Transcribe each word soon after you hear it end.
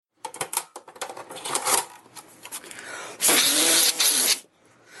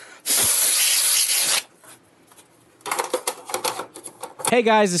Hey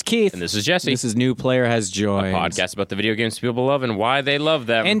guys, it's Keith. And this is Jesse. This is New Player Has Joined. A podcast about the video games people love and why they love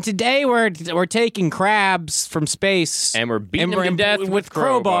them. And today we're taking crabs from space. And we're beating them to death with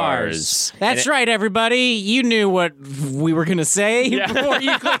crowbars. That's right, everybody. You knew what we were going to say before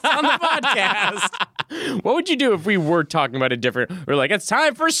you clicked on the podcast. What would you do if we were talking about a different... We're like, it's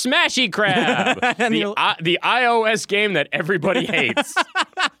time for Smashy Crab, the iOS game that everybody hates.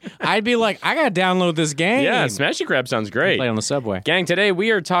 I'd be like, I got to download this game. Yeah, Smashy Crab sounds great. Play on the subway. Gang, today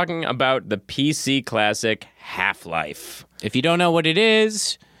we are talking about the PC classic Half-Life. If you don't know what it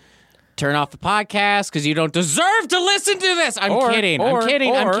is, turn off the podcast because you don't deserve to listen to this. I'm kidding.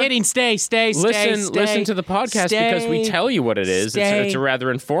 Stay. Listen to the podcast because we tell you what it is. It's a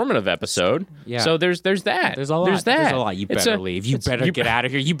rather informative episode. Yeah. So there's that. There's a lot. There's that. There's a lot. You better leave. You better get out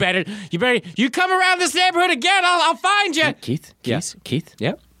of here. You better. You come around this neighborhood again, I'll find you. Keith.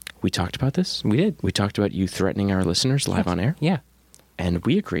 Yep. We talked about this. We did. We talked about you threatening our listeners live on air. Yeah. And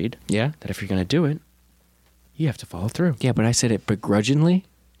we agreed that if you're going to do it, you have to follow through. Yeah, but I said it begrudgingly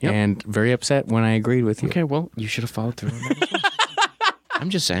and very upset when I agreed with you. Okay, well, you should have followed through on that as well. I'm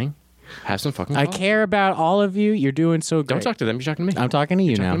just saying, have some fucking I fun. care about all of you. You're doing so great. Don't talk to them. You're talking to me. I'm talking to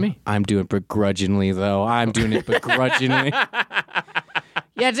you now. Talking to me. I'm doing begrudgingly, though. I'm doing it begrudgingly.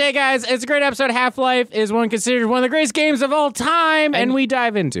 Yeah, today, guys, it's a great episode. Half-Life is considered one of the greatest games of all time, and we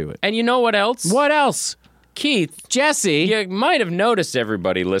dive into it. And you know what else? What else? Keith. Jesse. You might have noticed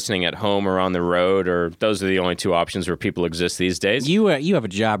everybody listening at home or on the road, or those are the only two options where people exist these days. You have a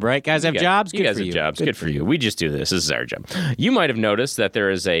job, right? Guys have jobs? You guys have jobs. Good for you. We just do this. This is our job. You might have noticed that there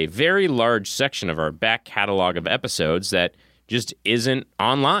is a very large section of our back catalog of episodes that just isn't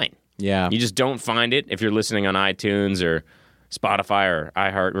online. Yeah. You just don't find it if you're listening on iTunes or Spotify or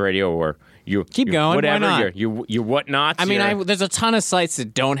iHeartRadio or you keep going. Whatever. Why not? Your whatnots. I mean, there's a ton of sites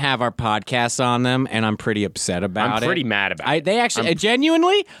that don't have our podcasts on them, and I'm pretty upset about it. I'm pretty mad about it. They actually,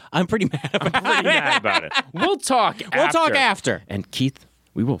 genuinely, I'm pretty mad about it. I'm pretty mad about it. We'll talk after. And Keith,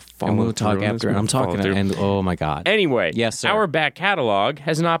 we will follow and we'll talk after. I'm talking, and oh my God. Anyway, yes, sir. Our back catalog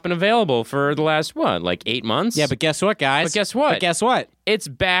has not been available for the last, 8 months? Yeah, but guess what, guys? But guess what? It's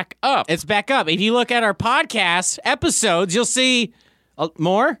back up. It's back up. If you look at our podcast episodes, you'll see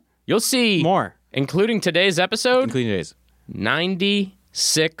more. You'll see more. Including today's episode? Including today's.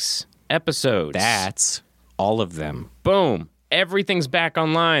 96 episodes. That's all of them. Boom. Everything's back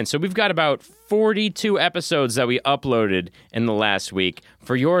online. So we've got about 42 episodes that we uploaded in the last week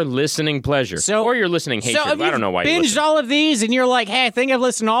for your listening pleasure. Or your listening hatred. So if I don't know why you binged all of these and you're like, hey, I think I've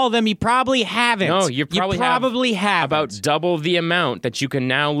listened to all of them, you probably haven't. No, you probably have about double the amount that you can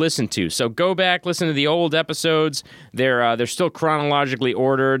now listen to. So go back, listen to the old episodes. They're still chronologically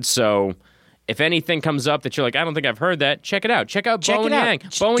ordered, so... If anything comes up that you're like, I don't think I've heard that, check it out. Check out Bo and Yang.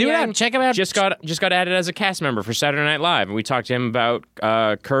 Bo and Yang check him out. Just got added as a cast member for Saturday Night Live, and we talked to him about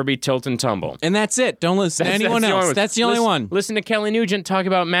Kirby Tilt and Tumble. And that's it. Don't listen to anyone else. That's the only one. Listen to Kelly Nugent talk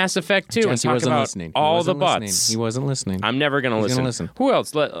about Mass Effect 2 and talk about all the butts. He wasn't listening. I'm never going to listen. Who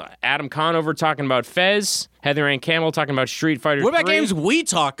else? Adam Conover talking about Fez. Heather Ann Campbell talking about Street Fighter 3. What about games we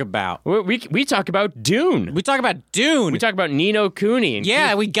talk about? We talk about Dune. We talk about Dune. We talk about Ni no Kuni.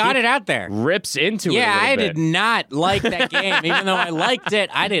 And we got it out there. Rips into it. Yeah, I did not like that game. Even though I liked it,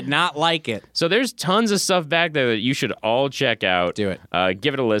 I did not like it. So there's tons of stuff back there that you should all check out. Do it.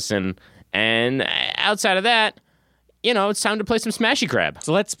 Give it a listen. And outside of that, it's time to play some Smashy Crab.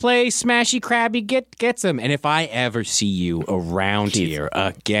 So let's play Smashy Crabby Get Some. And if I ever see you around here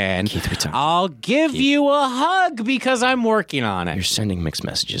again, Keith, I'll give you a hug because I'm working on it. You're sending mixed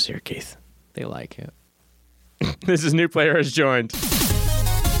messages here, Keith. They like it. This is New Player Has Joined.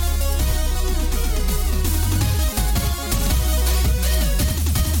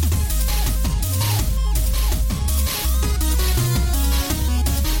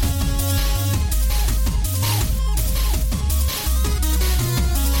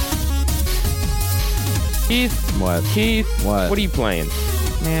 Keith. What? Keith. What? What are you playing?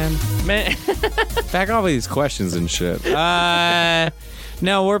 Man. Back off with these questions and shit.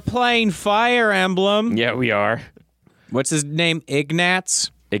 No, we're playing Fire Emblem. Yeah, we are. What's his name?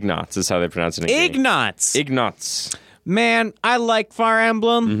 Ignatz? Ignatz is how they pronounce it. Ignatz. Man, I like Fire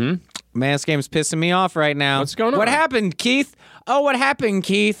Emblem. Mm-hmm. Man, this game's pissing me off right now. What's going on? What happened, Keith? Oh, what happened,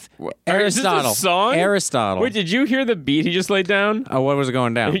 Keith? Aristotle. Is this a song? Aristotle. Wait, did you hear the beat he just laid down? Oh, what was it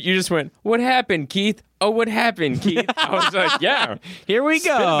going down? You just went, what happened, Keith? Oh, what happened, Keith? I was like, yeah. Here we go.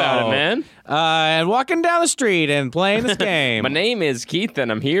 Spit about it, man. And walking down the street and playing this game. My name is Keith,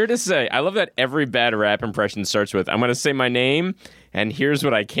 and I'm here to say, I love that every bad rap impression starts with, I'm going to say my name, and here's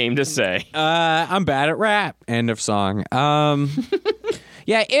what I came to say. I'm bad at rap. End of song.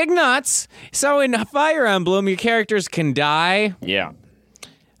 Yeah, Ignatz. So in Fire Emblem, your characters can die. Yeah.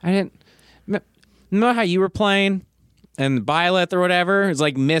 I didn't. Know how you were playing, and Byleth or whatever is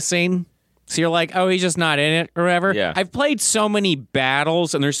like missing. So you're like, oh, he's just not in it or whatever. Yeah. I've played so many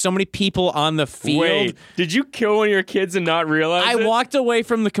battles, and there's so many people on the field. Wait, did you kill one of your kids and not realize I it? walked away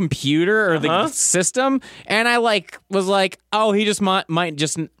from the computer or the system, and I was like, oh, he just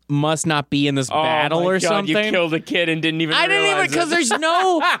must not be in this battle or something. You killed a kid and didn't even. I didn't even because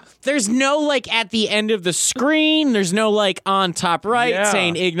there's no like at the end of the screen. There's no like on top right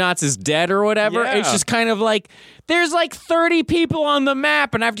saying Ignatz is dead or whatever. Yeah. It's just kind of like there's like 30 people on the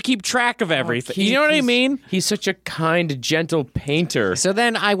map, and I have to keep track of everything. You know what I mean? He's such a kind, gentle painter. So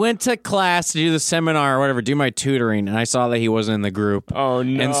then I went to class to do the seminar or whatever, do my tutoring, and I saw that he wasn't in the group. Oh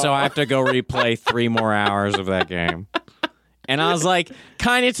no! And so I have to go replay 3 more hours of that game. And I was like,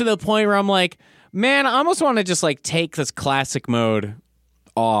 kind of to the point where I'm like, man, I almost want to just like take this classic mode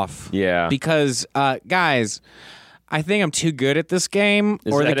off. Yeah. Because, guys, I think I'm too good at this game,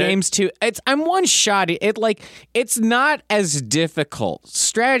 or the game's too. I'm one shot. It's not as difficult.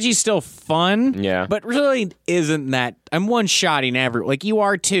 Strategy's still fun. Yeah. But really isn't that. I'm one shotting like you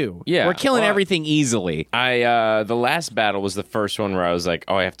are too. Yeah. We're killing everything easily. The last battle was the first one where I was like,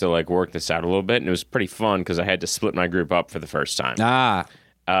 oh, I have to like work this out a little bit, and it was pretty fun because I had to split my group up for the first time.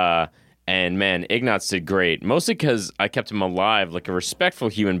 And man, Ignatz did great, mostly because I kept him alive like a respectful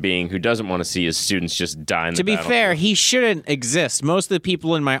human being who doesn't want to see his students just die in the battle. To be fair, he shouldn't exist. Most of the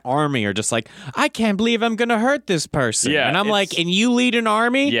people in my army are just like, I can't believe I'm going to hurt this person. Yeah, and I'm like, and you lead an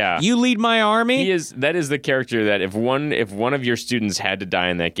army? Yeah. You lead my army? That is the character that if one of your students had to die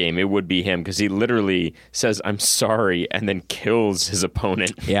in that game, it would be him, because he literally says, I'm sorry, and then kills his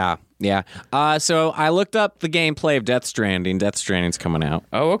opponent. Yeah. Yeah. So I looked up the gameplay of Death Stranding. Death Stranding's coming out.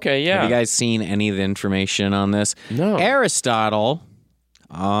 Oh, okay, yeah. Have you guys seen any of the information on this? No. Aristotle.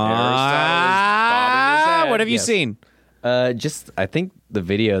 What have you seen? Just I think the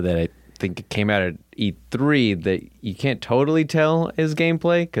video that I think came out at E3 that you can't totally tell is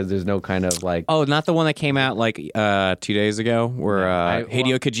gameplay because there's no kind of like. Oh, not the one that came out like 2 days ago where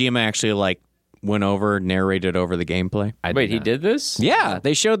Hideo Kojima actually like narrated over the gameplay. Wait, he did this? Yeah,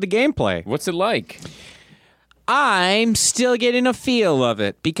 they showed the gameplay. What's it like? I'm still getting a feel of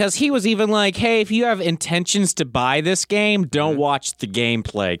it because he was even like, hey, if you have intentions to buy this game, don't watch the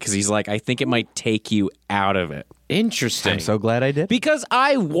gameplay, because he's like, I think it might take you out of it. Interesting. I'm so glad I did. Because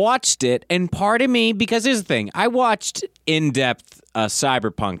I watched it, and part of me, because here's the thing, I watched in-depth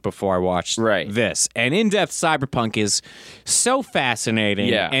Cyberpunk before I watched this, and in-depth Cyberpunk is so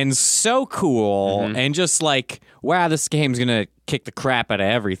fascinating and so cool, and just like, wow, this game's gonna kick the crap out of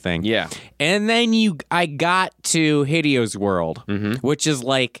everything. Yeah. And then I got to Hideo's World, which is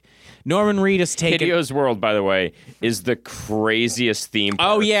like Norman Reedus taken. Hideo's World, by the way, is the craziest theme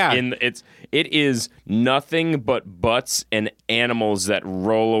park. Oh, yeah. It is nothing but butts and animals that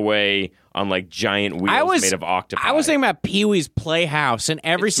roll away on like giant wheels made of octopi. I was thinking about Pee-wee's Playhouse, and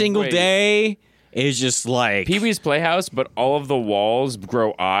every single day is just like Pee-wee's Playhouse, but all of the walls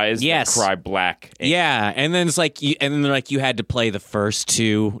grow eyes that cry black. Yeah, and then it's like you had to play the first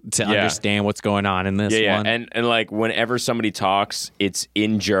two to understand what's going on in this one. And like whenever somebody talks, it's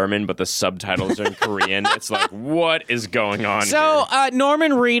in German, but the subtitles are in Korean. It's like, what is going on So here?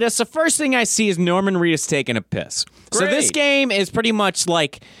 Norman Reedus, the first thing I see is Norman Reedus taking a piss. So this game is pretty much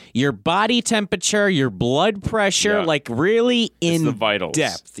like your body temperature, your blood pressure, like really in the vitals.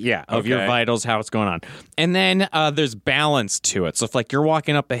 depth, of your vitals, how it's going on. And then there's balance to it. So if like you're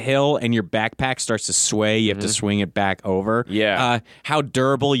walking up a hill and your backpack starts to sway, you have to swing it back over. Yeah. How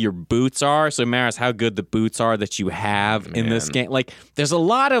durable your boots are. So it matters how good the boots are that you have in this game. Like there's a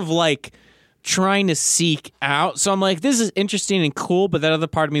lot of like trying to seek out. So I'm like, this is interesting and cool, but that other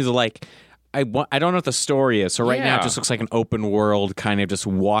part of me is like, I don't know what the story is. So right now it just looks like an open world kind of just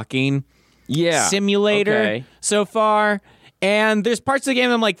walking simulator so far. And there's parts of the game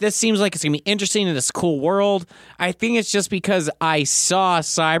that I'm like, this seems like it's going to be interesting in this cool world. I think it's just because I saw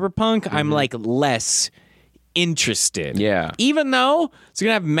Cyberpunk, I'm like less interested. Yeah. Even though it's going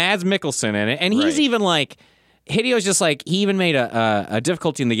to have Mads Mikkelsen in it. And he's even like, Hideo's just like, he even made a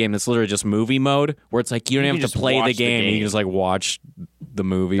difficulty in the game that's literally just movie mode, where it's like you don't have to play the game. You can just like watch the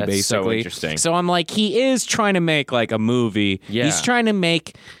movie, That's basically. So interesting. So I'm like, he is trying to make like a movie. Yeah. He's trying to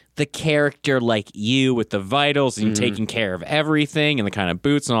make the character like you with the vitals and taking care of everything and the kind of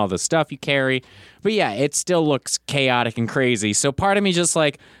boots and all the stuff you carry. But yeah, it still looks chaotic and crazy. So part of me just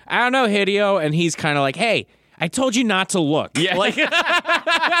like, I don't know, Hideo. And he's kind of like, hey, I told you not to look. Yeah. Like,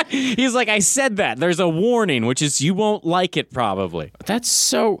 he's like, I said that. There's a warning, which is you won't like it probably. That's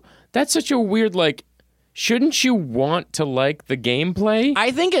such a weird, like, shouldn't you want to like the gameplay?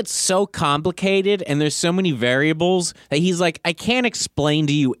 I think it's so complicated and there's so many variables that he's like, I can't explain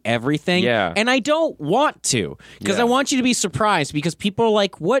to you everything. Yeah. And I don't want to because I want you to be surprised because people are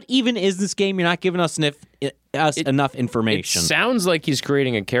like, what even is this game? You're not giving us enough It information. sounds like he's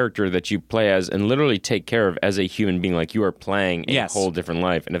creating a character that you play as and literally take care of as a human being, like you are playing a whole different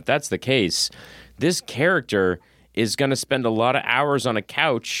life. And if that's the case, this character is going to spend a lot of hours on a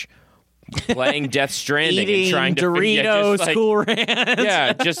couch playing Death Stranding Eating and trying to Doritos, Cool Ranch.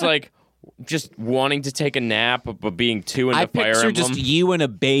 Yeah, just wanting to take a nap, but being too into I Fire picture Emblem. just you and a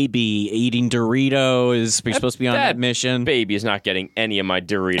baby eating Doritos. We're supposed to be on that mission. Baby is not getting any of my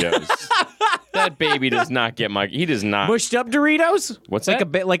Doritos. That baby does not get my. He does not. Mushed up Doritos? What's like that? A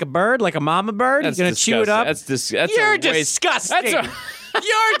bit like a bird, like a mama bird. That's You're gonna chew it up. That's You're a waste. disgusting. That's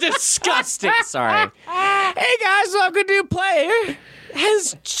You're disgusting. Sorry. Hey guys, welcome to Player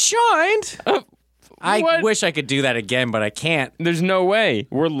has joined. I what? wish I could do that again, but I can't. There's no way.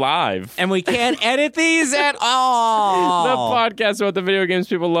 We're live. And we can't edit these at all. The podcast about the video games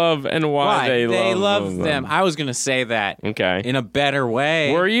people love and why they love them. I was gonna say that. Okay. In a better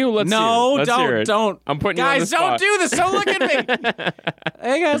way. Were you? Let's hear it. Let's hear it. Don't. I'm putting guys, you on the spot. don't do this. Don't look at me.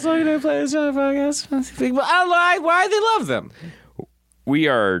 Hey guys, welcome to Play This podcast. Why they love them? We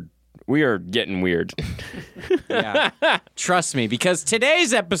are getting weird. Yeah. Trust me, because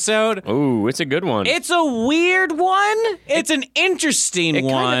today's episode, Ooh, it's a good one. it's a weird one. It's an interesting it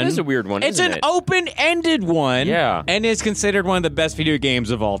one. kind of is a weird one, It's isn't an it? open-ended one. Yeah. And it's considered one of the best video games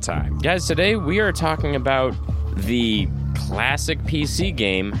of all time. Guys, today we are talking about the classic PC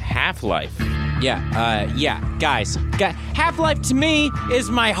game Half-Life. Guys. Half-Life to me is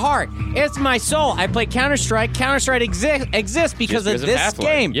my heart. It's my soul. I play Counter-Strike. Counter-Strike exists because of because of this Half-Life,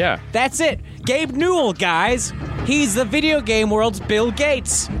 game. yeah. That's it. Gabe Newell, guys. He's the video game world's Bill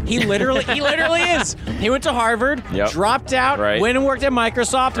Gates. He literally is. He went to Harvard, Yep. dropped out, Right. went and worked at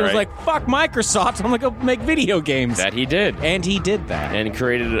Microsoft, and was Right. like, fuck Microsoft. I'm going to go make video games. That he did. And he did that. And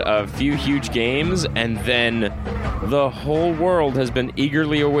created a few huge games, and then the whole world has been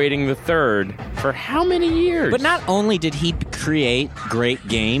eagerly awaiting the third for how many years? But not only did he create great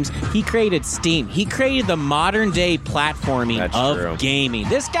games, he created Steam. He created the modern day platforming That's of true. gaming.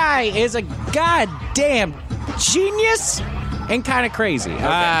 This guy is a goddamn genius and kind of crazy.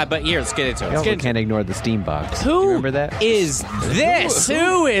 But here, let's get into it. You Let's also get into can't ignore the Steam box. Who You remember that? is this?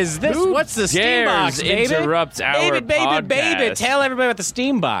 Who is this? who What's the Steam dares box, baby? interrupt our baby, podcast? Tell everybody about the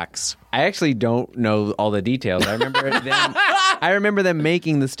Steam box. I actually don't know all the details. I remember them. I remember them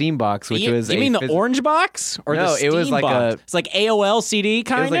making the Steam box, which You was mean the orange box or No, the Steam it was like box? a- It's like AOL CD It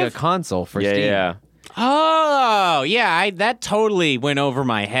kind was like of. a console for yeah, Steam. yeah. Oh, yeah, that totally went over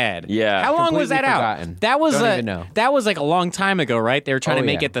my head. Yeah. How long was that Completely out? forgotten. That was Don't even know. That was like a long time ago, right? They were trying Oh, to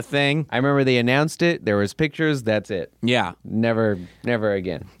make yeah. it the thing. I remember they announced it. There was pictures. That's it. Yeah. Never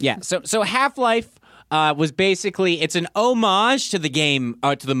again. Yeah. So Half-Life was basically, it's an homage to the game,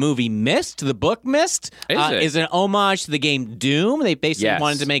 to the movie Myst, to the book Myst. Is it? Is an homage to the game Doom. They basically Yes.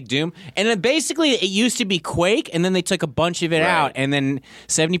 wanted to make Doom. And then basically it used to be Quake, and then they took a bunch of it Right. out, and then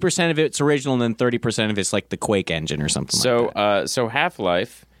 70% of it's original, and then 30% of it's like the Quake engine or something like that. So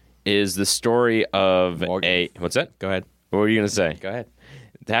Half-Life is the story of Morgan. What's that? Go ahead. What were you going to say? Go ahead.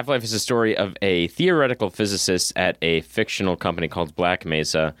 Half-Life is a story of a theoretical physicist at a fictional company called Black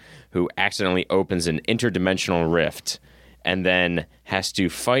Mesa who accidentally opens an interdimensional rift and then has to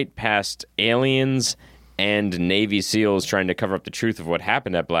fight past aliens and Navy SEALs trying to cover up the truth of what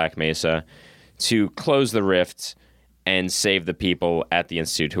happened at Black Mesa to close the rift and save the people at the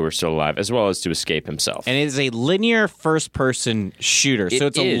Institute who are still alive, as well as to escape himself. And it is a linear first-person shooter, so It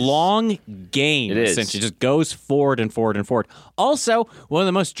it's is. a long game. It is. Essentially, it just goes forward and forward and forward. Also, one of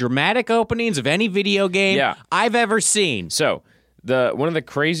the most dramatic openings of any video game Yeah. I've ever seen. So one of the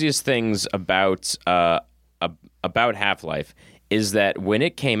craziest things about Half-Life is that when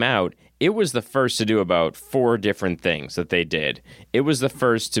it came out, it was the first to do about 4 different things that they did. It was the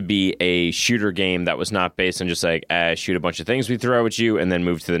first to be a shooter game that was not based on just like, shoot a bunch of things we throw at you and then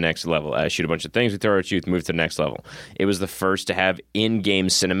move to the next level. Shoot a bunch of things we throw at you, move to the next level. It was the first to have in-game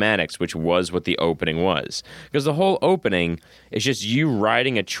cinematics, which was what the opening was. Because the whole opening is just you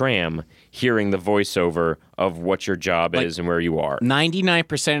riding a tram, hearing the voiceover of what your job is and where you are.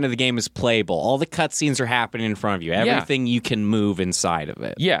 99% of the game is playable. All the cutscenes are happening in front of you. Everything you can move inside of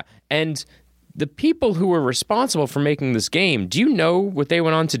it. Yeah, and the people who were responsible for making this game, do you know what they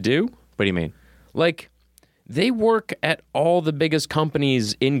went on to do? What do you mean? Like, they work at all the biggest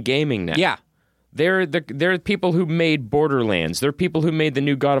companies in gaming now. Yeah. They're people who made Borderlands. They're people who made the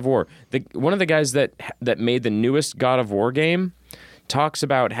new God of War. One of the guys that made the newest God of War game talks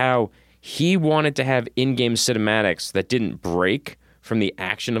about how He wanted to have in-game cinematics that didn't break from the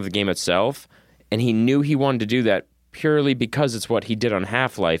action of the game itself, and he knew he wanted to do that purely because it's what he did on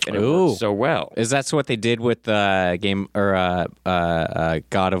Half-Life, and it worked so well. Is that what they did with game or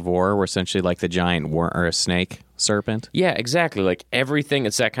God of War, where essentially like the giant worm or a snake serpent? Yeah, exactly. Like everything,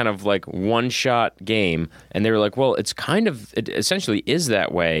 it's that kind of like one-shot game, and they were like, well, it essentially is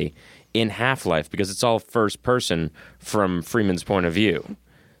that way in Half-Life because it's all first person from Freeman's point of view.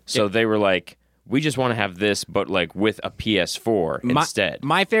 So they were like, we just want to have this, but like with a PS4 instead.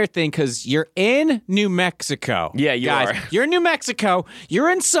 My favorite thing, because you're in New Mexico. Yeah, you guys, are. You're in New Mexico. You're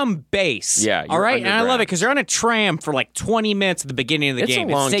in some base. Yeah, all right. And I love it underground. because you're on a tram for like 20 minutes at the beginning of the It's a game.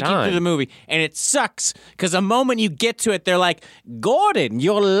 long It's taking you time. through the movie, and it sucks because the moment you get to it, they're like, "Gordon,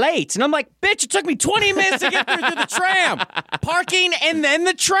 you're late," and I'm like, "Bitch, it took me 20 minutes to get through the tram, parking, and then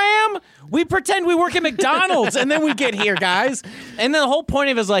the tram." We pretend we work at McDonald's, and then we get here, guys. And then the whole point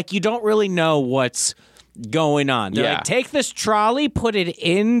of it is like you don't really know what's going on. They're Yeah. like, take this trolley, put it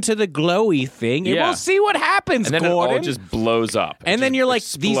into the glowy thing, and Yeah. we'll see what happens, And then Gordon. it all just blows up. And then you're like,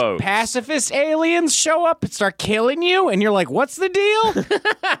 these pacifist aliens show up and start killing you, and you're like, what's the deal?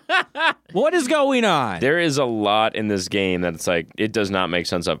 What is going on? There is a lot in this game that's like, it does not make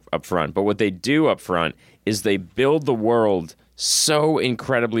sense up front. But what they do up front is they build the world so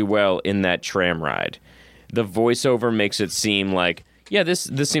incredibly well in that tram ride. The voiceover makes it seem like, yeah, this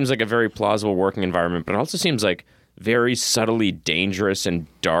seems like a very plausible working environment, but it also seems like very subtly dangerous and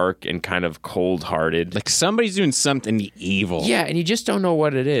dark and kind of cold-hearted. Like somebody's doing something evil. Yeah, and you just don't know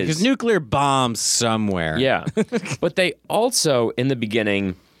what it is. Because nuclear bombs somewhere. Yeah. But they also, in the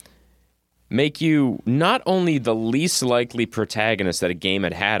beginning, make you not only the least likely protagonist that a game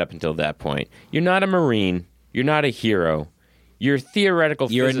had up until that point. You're not a Marine. You're not a hero. You're a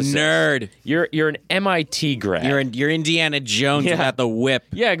theoretical You're physicist. a nerd. You're an MIT grad. You're Indiana Jones Yeah. without the whip.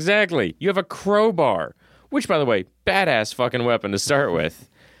 Yeah, exactly. You have a crowbar, which, by the way, badass fucking weapon to start with.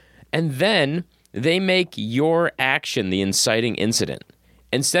 And then they make your action the inciting incident.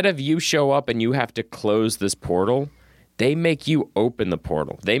 Instead of you show up and you have to close this portal, they make you open the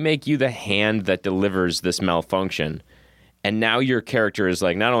portal. They make you the hand that delivers this malfunction. And now your character is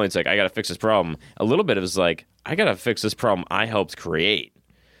like, not only it's like, I got to fix this problem, a little bit of it's like, I got to fix this problem I helped create.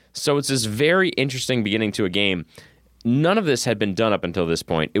 So it's this very interesting beginning to a game. None of this had been done up until this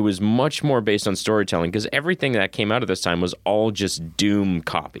point. It was much more based on storytelling because everything that came out of this time was all just Doom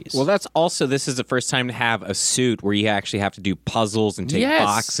copies. Well, this is the first time to have a suit where you actually have to do puzzles and take Yes.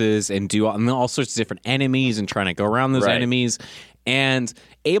 boxes and do all sorts of different enemies and trying to go around those Right. enemies. And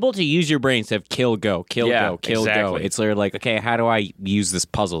able to use your brain to have kill, go, kill, Yeah, go, kill, go. exactly. It's literally like, okay, how do I use this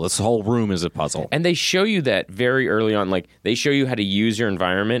puzzle? This whole room is a puzzle. And they show you that very early on. Like, they show you how to use your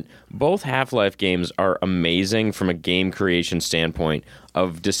environment. Both Half-Life games are amazing from a game creation standpoint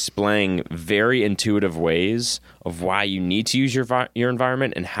of displaying very intuitive ways of why you need to use your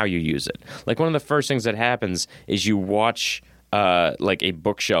environment and how you use it. Like, one of the first things that happens is you watch like a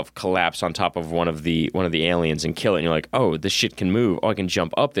bookshelf collapse on top of one of the aliens and kill it. And you're like, oh, this shit can move. Oh, I can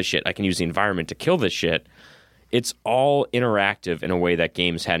jump up this shit. I can use the environment to kill this shit. It's all interactive in a way that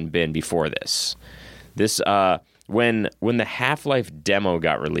games hadn't been before this. This when the Half-Life demo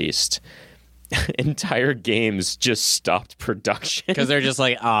got released, entire games just stopped production. Because they're just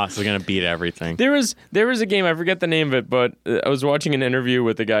like, so we're going to beat everything. There was a game, I forget the name of it, but I was watching an interview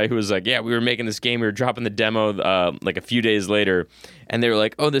with a guy who was like, yeah, we were making this game, we were dropping the demo like a few days later, and they were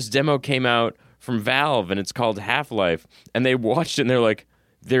like, oh, this demo came out from Valve, and it's called Half-Life, and they watched it, and they're like,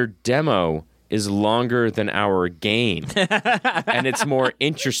 their demo is longer than our game, and it's more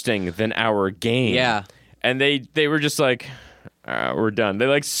interesting than our game. Yeah. And they were just like, we're done. They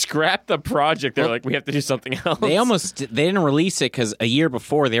like scrapped the project. They're like, we have to do something else. They didn't release it because a year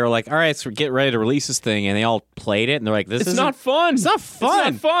before they were like, all right, so get ready to release this thing, and they all played it, and they're like, this is not fun. It's not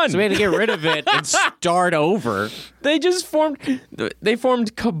fun. It's not fun. So we had to get rid of it and start over. They just formed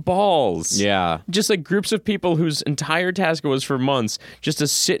cabals. Yeah. Just like groups of people whose entire task was for months just to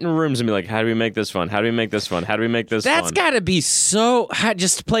sit in rooms and be like, how do we make this fun? How do we make this fun? How do we make this That's fun? got to be so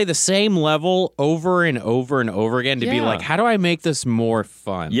just to play the same level over and over and over again to be Yeah. like, how do I make this more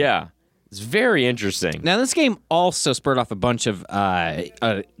fun? Yeah. It's very interesting. Now, this game also spurred off a bunch of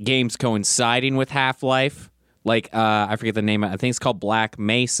games coinciding with Half-Life. Like, I forget the name. I think it's called Black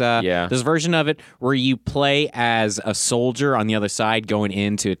Mesa. Yeah. There's a version of it where you play as a soldier on the other side going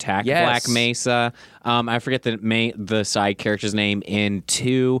in to attack Yes. Black Mesa. I forget the side character's name in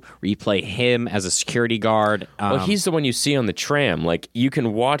 2, where you play him as a security guard. Well, he's the one you see on the tram. Like, you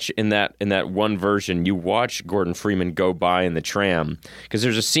can watch in that one version, you watch Gordon Freeman go by in the tram. Because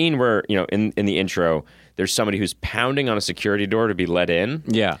there's a scene where, in the intro, there's somebody who's pounding on a security door to be let in.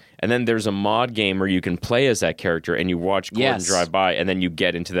 Yeah. And then there's a mod game where you can play as that character and you watch Gordon Yes. drive by, and then you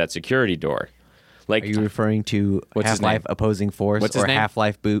get into that security door. Like, Are you referring to What's his Half-Life name? Opposing Force What's his or name?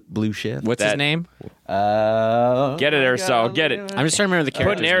 Half-Life Blue Shift? What's his That- name? get it, Aristotle, get it. I'm just trying to remember the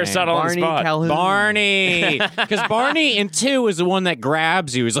character's Putting Aristotle on the Barney spot. Calhoun. Barney, because Barney in 2 is the one that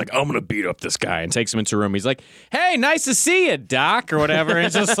grabs you. He's like, I'm gonna beat up this guy, and takes him into a room. He's like, hey, nice to see you, Doc, or whatever. And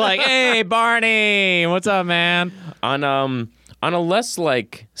it's just like, hey, Barney, what's up, man? On a less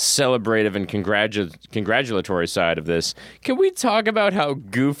like celebrative and congratulatory side of this, can we talk about how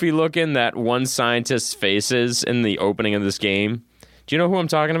goofy looking that one scientist's face is in the opening of this game? Do you know who I'm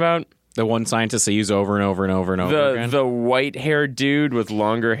talking about? The one scientist they use over and over and over and over again. The white-haired dude with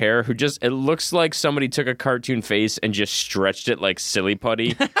longer hair who just, it looks like somebody took a cartoon face and just stretched it like silly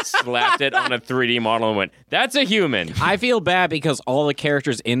putty, slapped it on a 3D model and went, that's a human. I feel bad because all the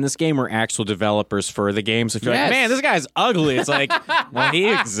characters in this game were actual developers for the game. So if you're Yes. like, man, this guy's ugly, it's like, well,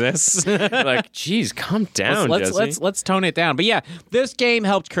 he exists. Like, geez, calm down, Jesse. let's tone it down. But yeah, this game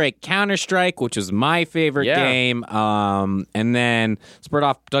helped create Counter-Strike, which was my favorite Yeah. game. And then spurred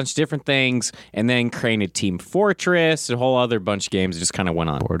off a bunch of different things, and then created Team Fortress, a whole other bunch of games that just kind of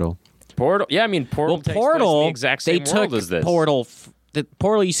went on. Portal. Portal. Yeah, I mean, Portal takes place in Portal, the exact they same took world as this. Portal. The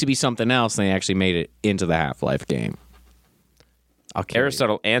Portal used to be something else, and they actually made it into the Half-Life game. I'll kill you.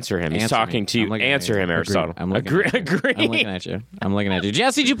 Aristotle, answer him. He's Answer talking me. to I'm you. looking at Answer you. him, Aristotle. I'm looking Agree. at you. Agree. I'm looking at you. I'm looking at you.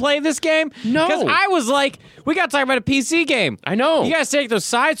 Jesse, did you play this game? No. Because I was like, we got to talk about a PC game. I know. You guys take those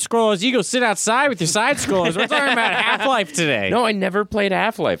side scrollers. You go sit outside with your side scrollers. We're talking about Half-Life today. No, I never played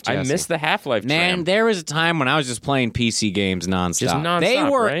Half-Life. I Jesse. missed the Half-Life Man, tram. there was a time when I was just playing PC games nonstop. Just nonstop, They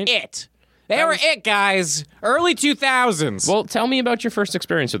were right? it. They were it, guys. Early 2000s. Well, tell me about your first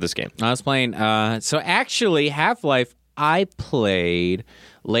experience with this game. I was playing. So actually, Half-Life I played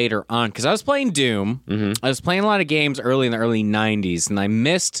later on because I was playing Doom. I was playing a lot of games early in the early 90s, and I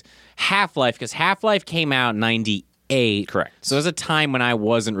missed Half-Life because Half-Life came out in 98. Correct. So it was a time when I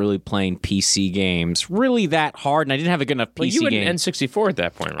wasn't really playing PC games really that hard, and I didn't have a good enough PC Well, you had game. an N64 at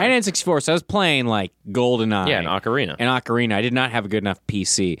that point, right? I had an N64, so I was playing like GoldenEye. Yeah, and Ocarina. And Ocarina. I did not have a good enough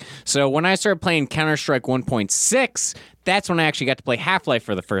PC. So when I started playing Counter-Strike 1.6, that's when I actually got to play Half-Life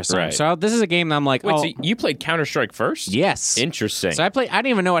for the first time. Right. So this is a game that I'm like, Wait, oh, so you played Counter-Strike first? yes. Interesting. So I didn't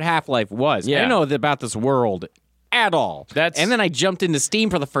even know what Half-Life was. I Yeah. didn't know about this world at all. And then I jumped into Steam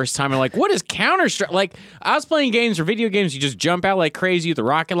for the first time. And like, what is Counter-Strike? Like, I was playing games or video games, you just jump out like crazy with the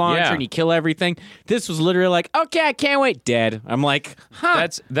rocket launcher Yeah. and you kill everything. This was literally like, okay, I can't wait, dead. I'm like,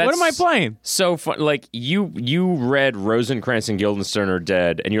 That's what am I playing? So fun. Like you read Rosencrantz and Guildenstern are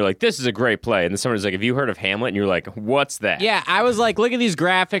dead, and you're like, this is a great play. And then somebody's like, have you heard of Hamlet? And you're like, what's that? Yeah, I was like, look at these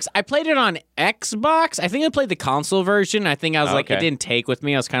graphics. I played it on Xbox. I think I played the console version. I think I was like, it Okay. didn't take with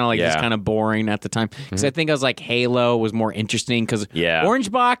me. I was kind of like, this Yeah. kind of boring at the time. Because I think I was like, Halo was more interesting because Yeah.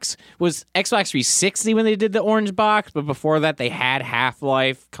 Orange Box was Xbox 360 when they did the Orange Box. But before that, they had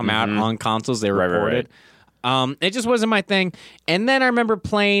Half-Life come out on consoles. They Right, reported. It just wasn't my thing. And then I remember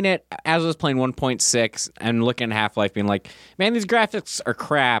playing it as I was playing 1.6 and looking at Half-Life being like, man, these graphics are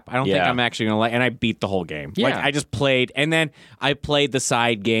crap. I don't think Yeah. I'm actually going to like. And I beat the whole game. Yeah. Like, I just played. And then I played the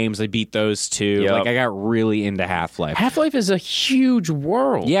side games. I beat those too. Yep. Like, I got really into Half-Life. Half-Life is a huge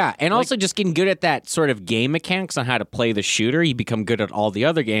world. Yeah, and also just getting good at that sort of game mechanics on how to play the shooter. You become good at all the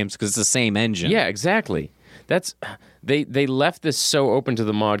other games because it's the same engine. Yeah, exactly. That's they left this so open to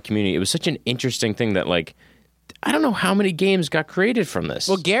the mod community. It was such an interesting thing that like I don't know how many games got created from this.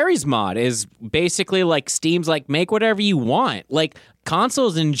 Well, Gary's mod is basically like Steam's like, make whatever you want. Like,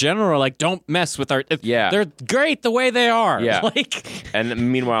 consoles in general are like, don't mess with our... Yeah. They're great the way they are. Yeah. Like...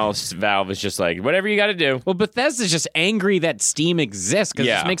 And meanwhile, Valve is just like, whatever you got to do. Well, Bethesda's just angry that Steam exists because it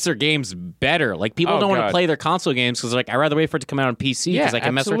Yeah. just makes their games better. Like, people Oh, don't want to God. play their console games because like, I'd rather wait for it to come out on PC because Yeah, I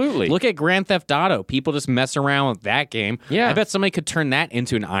can mess absolutely. around. Look at Grand Theft Auto. People just mess around with that game. Yeah. I bet somebody could turn that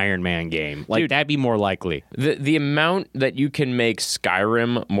into an Iron Man game. Like, Dude. that'd be more likely. The amount that you can make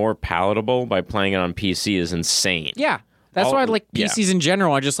Skyrim more palatable by playing it on PC is insane. Yeah. That's All- why I like yeah. PCs in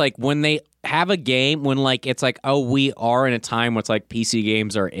general. I just like when they have a game when like it's like, oh, we are in a time where it's like PC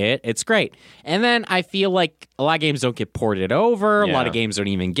games are it. It's great. And then I feel like a lot of games don't get ported over. A lot Yeah. of games don't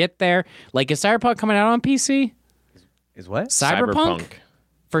even get there. Like, is Cyberpunk coming out on PC? Is what? Cyberpunk?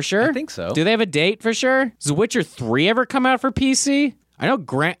 For sure? I think so. Do they have a date for sure? Does The Witcher 3 ever come out for PC? I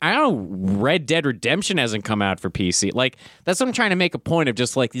know Red Dead Redemption hasn't come out for PC. Like, that's what I'm trying to make a point of,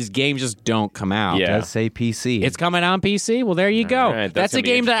 just like these games just don't come out. Yeah. It does say PC. It's coming out on PC. Well, there you go. All right, that's that's a gonna be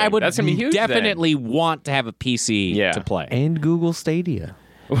game that I interesting. would That's gonna be huge then. definitely want to have a PC Yeah. to play. and Google Stadia.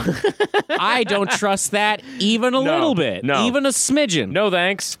 I don't trust that even a little bit. No. Even a smidgen. No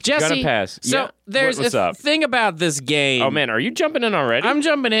thanks. Jesse, Gonna pass. so Yeah. there's What's a up? thing about this game. Oh man, are you jumping in already? I'm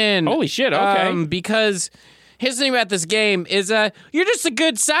jumping in. Holy shit, okay. Because here's the thing about this game is you're just a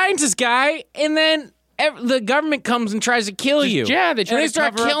good scientist guy, and then the government comes and tries to kill you. yeah, they try and they to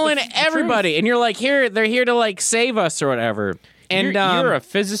start cover up killing the everybody, truth. and you're like, they're here to like save us or whatever. And you're a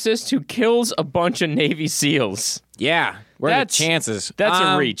physicist who kills a bunch of Navy SEALs. yeah, what are the That's- chances? That's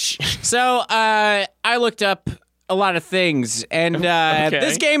a reach. So I looked up a lot of things, and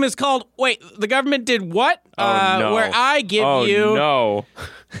this game is called. Wait, the government did what? No. Where I give Oh you no.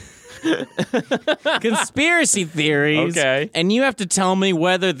 conspiracy theories, Okay. and you have to tell me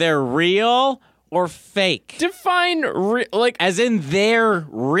whether they're real or fake. Define like As in they're as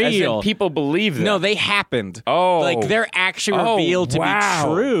real. in people believe them. No, they happened. Oh. Like they're actually Oh, revealed to wow.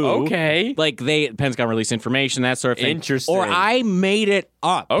 be true. Okay. Like Pentagon released information, that sort of thing. Interesting. Or I made it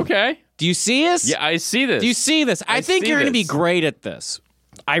up. Okay. Do you see this? Yeah, I see this. Do you see this? I think see you're going to be this. great at this.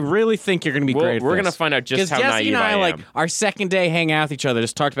 I really think you're going to be great at this. We're gonna find out just how Jesse naive and I, I am. like, our second day hanging out with each other,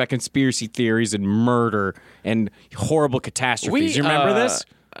 just talked about conspiracy theories and murder and horrible catastrophes. You remember this?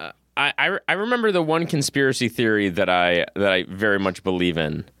 I remember the one conspiracy theory that I very much believe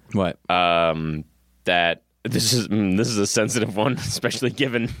in. What? That this is a sensitive one, especially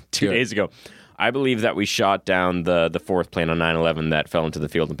given 2 Good. days ago. I believe that we shot down the fourth plane on 9/11 that fell into the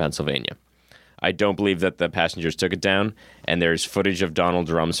field in Pennsylvania. I don't believe that the passengers took it down, and there's footage of Donald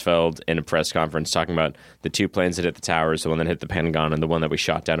Rumsfeld in a press conference talking about the two planes that hit the towers, the one that hit the Pentagon and the one that we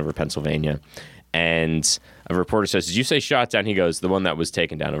shot down over Pennsylvania. And a reporter says, "Did you say shot down?" He goes, "The one that was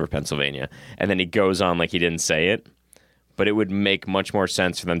taken down over Pennsylvania." And then he goes on like he didn't say it. But it would make much more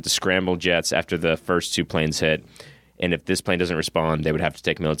sense for them to scramble jets after the first two planes hit. And if this plane doesn't respond, they would have to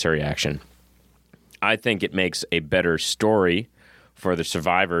take military action. I think it makes a better story for the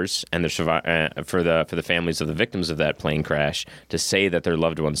survivors and for the families of the victims of that plane crash to say that their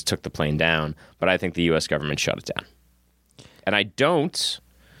loved ones took the plane down. But I think the U.S. government shut it down. And I don't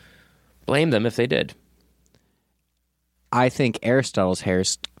blame them if they did. I think Aristotle's hair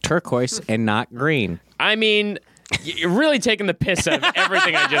is turquoise and not green. I mean, you're really taking the piss out of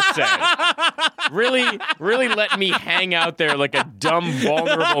everything I just said. Really let me hang out there like a dumb,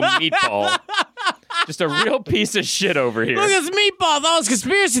 vulnerable meatball. Just a real piece of shit over here. Look at this meatball, those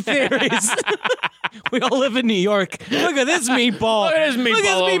conspiracy theories. We all live in New York. Look at this meatball. Look at this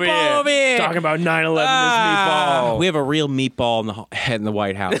meatball, over here. Talking about 9/11, this meatball. We have a real meatball in the head in the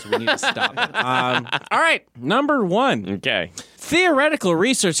White House. We need to stop it. All right, number one. Okay. Theoretical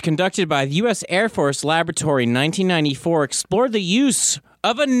research conducted by the U.S. Air Force Laboratory in 1994 explored the use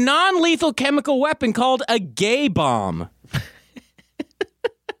of a non-lethal chemical weapon called a gay bomb.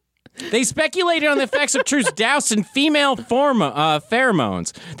 They speculated on the effects of troops doused in female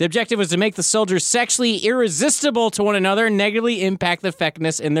pheromones. The objective was to make the soldiers sexually irresistible to one another and negatively impact the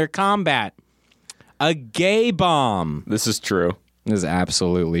effectiveness in their combat. A gay bomb. This is true. This is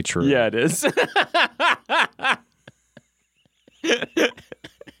absolutely true. Yeah, it is.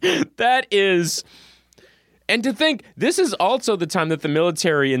 That is... And to think, this is also the time that the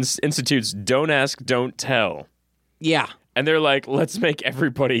military institutes don't ask, don't tell. Yeah. And they're like, let's make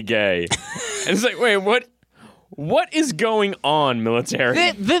everybody gay. And it's like, wait, what is going on,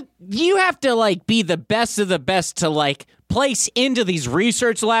 military? You have to like be the best of the best to like place into these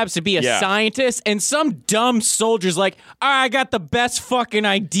research labs to be a scientist, and some dumb soldier's like, I got the best fucking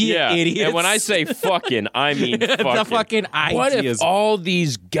idea, idiots. And when I say fucking, I mean fucking. The fucking What ideas. if all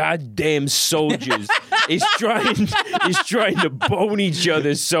these goddamn soldiers is trying to bone each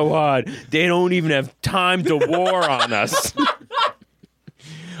other so hard they don't even have time to war on us?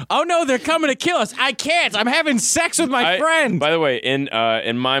 Oh no, they're coming to kill us. I can't. I'm having sex with my friend. By the way, in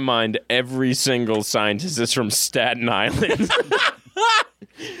my mind, every single scientist is from Staten Island.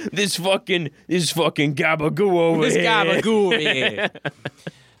 This fucking gabagoo over This here. gabagoo over here.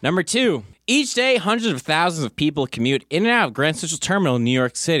 Number two. Each day, hundreds of thousands of people commute in and out of Grand Central Terminal in New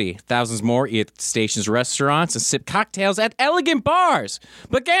York City. Thousands more eat at the station's restaurants and sip cocktails at elegant bars.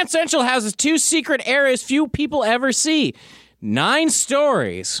 But Grand Central houses two secret areas few people ever see. 9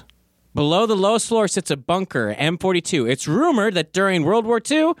 stories. Below the lowest floor sits a bunker, M42. It's rumored that during World War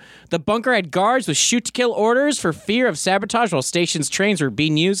II, the bunker had guards with shoot-to-kill orders for fear of sabotage while station's trains were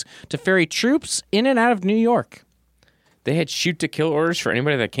being used to ferry troops in and out of New York. They had shoot-to-kill orders for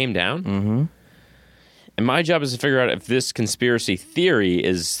anybody that came down? Mm-hmm. And my job is to figure out if this conspiracy theory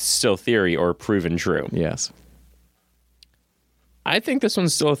is still theory or proven true. Yes. I think this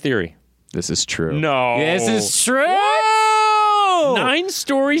one's still a theory. This is true. No. This is true! No! 9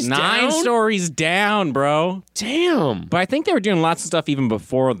 stories down? 9 stories down, bro. Damn. But I think they were doing lots of stuff even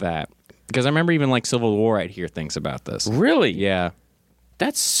before that. Because I remember even like Civil War, I'd hear things about this. Really? Yeah.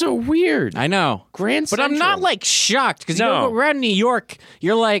 That's so weird. I know. Grand But I'm Central. not like shocked because No. we're in New York.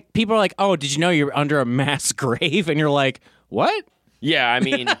 You're like, people are like, oh, did you know you're under a mass grave? And you're like, what? Yeah, I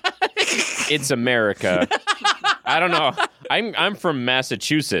mean, it's America. I don't know. I'm from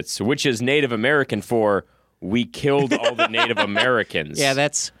Massachusetts, which is Native American for we killed all the Native Americans. Yeah,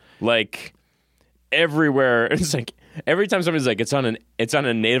 that's like everywhere. It's like every time somebody's like, it's on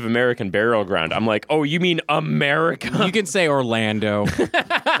a Native American burial ground. I'm like, oh, you mean America? you can say Orlando.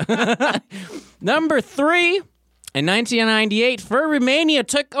 Number 3. In 1998, Fur Romania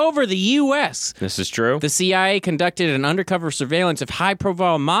took over the U.S. This is true. The CIA conducted an undercover surveillance of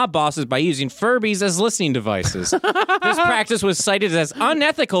high-profile mob bosses by using Furbies as listening devices. This practice was cited as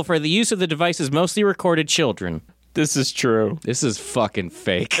unethical for the use of the devices mostly recorded children. This is true. This is fucking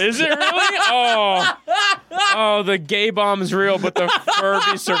fake. Is it really? Oh, the gay bomb's real, but the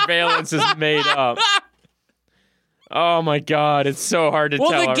Furby surveillance is made up. Oh my God, it's so hard to tell.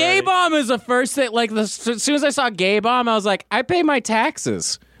 Well, the gay already. bomb is the first thing. Like, as soon as I saw gay bomb, I was like, I pay my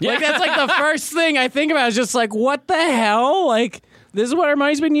taxes. Like, that's like the first thing I think about. Is just like, what the hell? Like, this is what our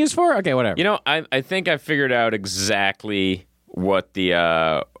money's been used for? Okay, whatever. You know, I think I figured out exactly what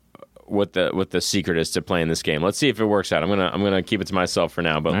the secret is to playing this game. Let's see if it works out. I'm gonna keep it to myself for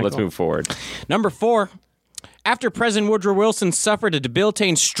now, but let's move forward. Number 4. After President Woodrow Wilson suffered a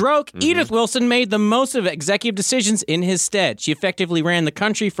debilitating stroke, Edith Wilson made the most of executive decisions in his stead. She effectively ran the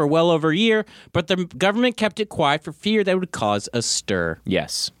country for well over a year, but the government kept it quiet for fear that it would cause a stir.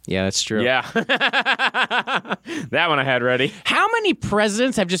 Yes. Yeah, that's true. Yeah. That one I had ready. How many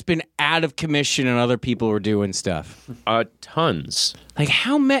presidents have just been out of commission and other people were doing stuff? Tons. Like,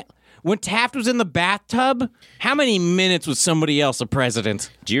 how many? When Taft was in the bathtub, how many minutes was somebody else a president?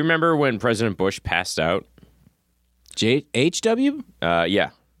 Do you remember when President Bush passed out? H.W.? Yeah.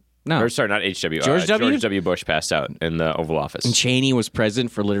 No. Or sorry, not H.W. George W.? George W. Bush passed out in the Oval Office. And Cheney was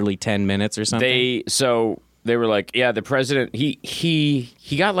president for literally 10 minutes or something? They were like, yeah, the president, he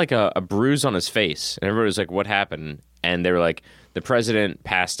got like a bruise on his face. And everybody was like, what happened? And they were like, the president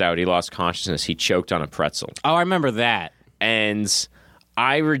passed out. He lost consciousness. He choked on a pretzel. Oh, I remember that. And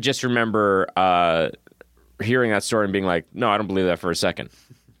I just remember hearing that story and being like, no, I don't believe that for a second.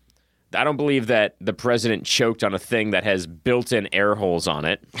 I don't believe that the president choked on a thing that has built-in air holes on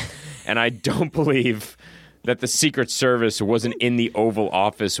it. And I don't believe that the Secret Service wasn't in the Oval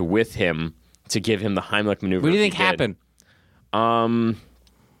Office with him to give him the Heimlich maneuver. What do you think he did. happened? I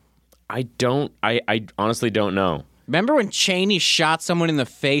honestly don't know. Remember when Cheney shot someone in the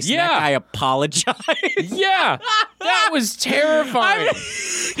face and Yeah. that guy apologized? Yeah, that was terrifying.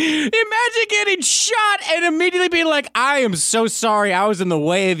 Imagine getting shot and immediately being like, I am so sorry. I was in the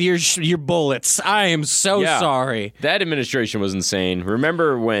way of your bullets. I am so Yeah. sorry. That administration was insane.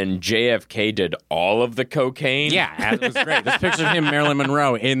 Remember when JFK did all of the cocaine? Yeah, it was great. This picture of him, Marilyn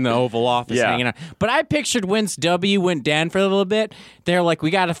Monroe, in the Oval Office Yeah. hanging out. But I pictured once W went down for a little bit, they're like, we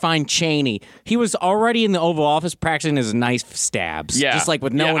got to find Cheney. He was already in the Oval Office practicing his knife stabs. Yeah. Just like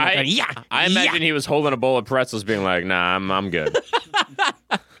with no one. I imagine he was holding a bowl of pretzels being like, nah, I'm good.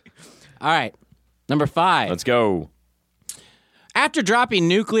 All right. Number 5. Let's go. After dropping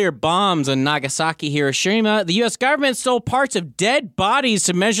nuclear bombs on Nagasaki, Hiroshima, the U.S. government stole parts of dead bodies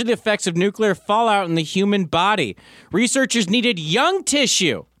to measure the effects of nuclear fallout in the human body. Researchers needed young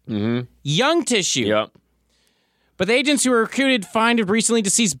tissue. Mm-hmm. Young tissue. Yep. But the agents who were recruited found recently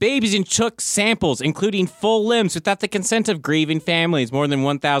deceased babies and took samples, including full limbs, without the consent of grieving families. More than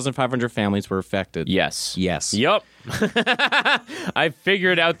 1,500 families were affected. Yes. Yes. Yep. I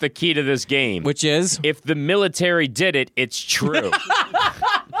figured out the key to this game. Which is? If the military did it, it's true.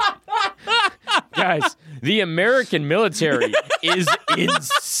 Guys, the American military is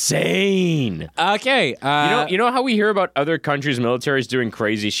insane. Okay. You know how we hear about other countries' militaries doing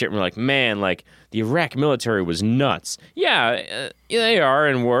crazy shit and we're like, man, like the Iraq military was nuts. Yeah, they are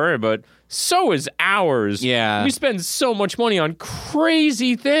and were, but so is ours. Yeah. We spend so much money on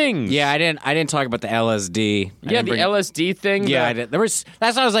crazy things. Yeah, I didn't talk about the LSD. Yeah, the LSD thing. Yeah, I did. That's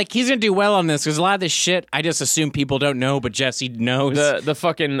why I was like, he's gonna do well on this because a lot of this shit I just assume people don't know, but Jesse knows. The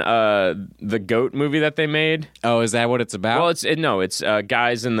fucking the goat movie that they made. Oh, is that what it's about? Well, it's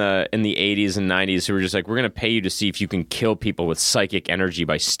guys in the 80s and 90s who were just like, we're gonna pay you to see if you can kill people with psychic energy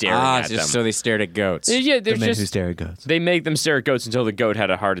by staring at them. So they stared at goats. Yeah, The men who stare at goats. they make them stare at goats until the goat had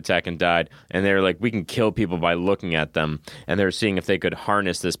a heart attack and died. And they're like, we can kill people by looking at them. And they're seeing if they could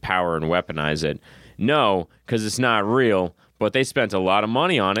harness this power and weaponize it. No, because it's not real. but they spent a lot of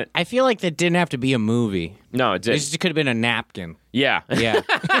money on it. I feel like that didn't have to be a movie. No, it It did. just could have been a napkin. Yeah. Yeah.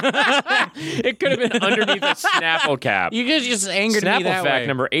 It could have been underneath a Snapple cap. You could just angered me Snapple that fact way.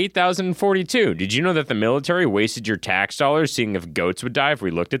 number 8042. Did you know that the military wasted your tax dollars seeing if goats would die if we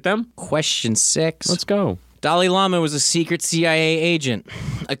looked at them? Question 6. Let's go. Dalai Lama was a secret CIA agent.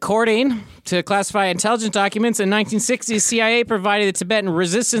 According to classified intelligence documents, in 1960, the CIA provided the Tibetan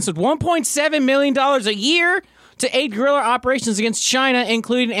resistance with $1.7 million a year to aid guerrilla operations against China,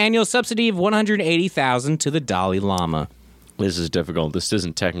 including an annual subsidy of $180,000 to the Dalai Lama. This is difficult. This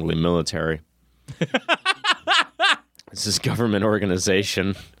isn't technically military. This is government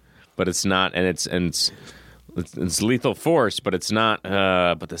organization, but it's not, and it's lethal force, but it's not.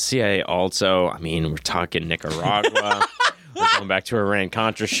 But the CIA also. I mean, we're talking Nicaragua. We're going back to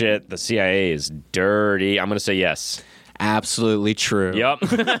Iran-Contra shit. The CIA is dirty. I'm going to say yes. Absolutely true. Yep.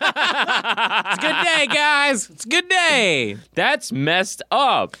 It's a good day, guys. It's a good day. That's messed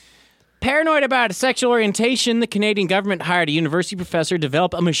up. Paranoid about sexual orientation, the Canadian government hired a university professor to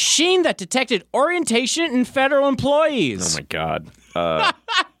develop a machine that detected orientation in federal employees. Oh my God.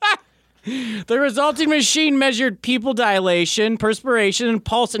 The resulting machine measured pupil dilation, perspiration, and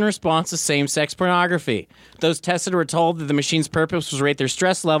pulse in response to same-sex pornography. Those tested were told that the machine's purpose was to rate their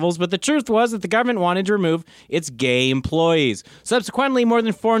stress levels, but the truth was that the government wanted to remove its gay employees. Subsequently, more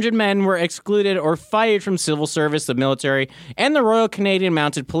than 400 men were excluded or fired from civil service, the military, and the Royal Canadian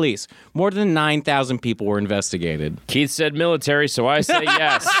Mounted Police. More than 9,000 people were investigated. Keith said military, so I say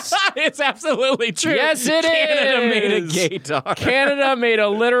yes. It's absolutely true. Yes, it Canada is. made a gaydar. Canada made a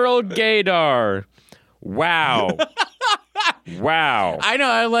literal gaydar. Wow. Wow. I know.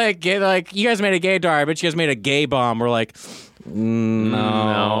 I like you guys made a gaydar, but you guys made a gay bomb. We're like,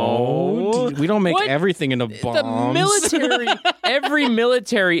 no. We don't make What? everything into bombs. The military, every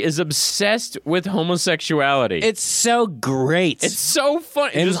military is obsessed with homosexuality. It's so great. It's so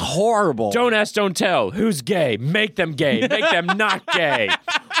fun. It's horrible. Don't ask, don't tell. Who's gay? Make them gay. Make them not gay.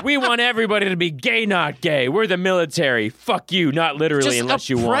 We want everybody to be gay, not gay. We're the military. Fuck you, not literally, Just unless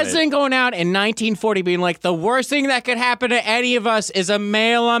a you want it. president going out in 1940 being like, the worst thing that could happen to any of us is a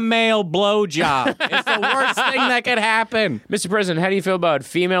male-on-male blowjob. It's the worst thing that could happen. Mr. President, how do you feel about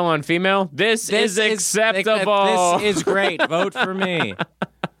female on female? This is acceptable. This is great. Vote for me.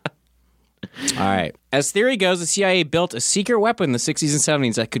 All right. As theory goes, the CIA built a secret weapon in the 60s and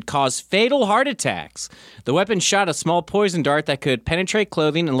 70s that could cause fatal heart attacks. The weapon shot a small poison dart that could penetrate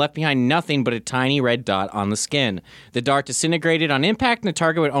clothing and left behind nothing but a tiny red dot on the skin. The dart disintegrated on impact, and the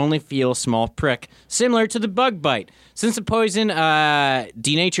target would only feel a small prick, similar to the bug bite. Since the poison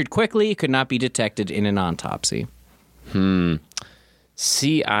denatured quickly, it could not be detected in an autopsy.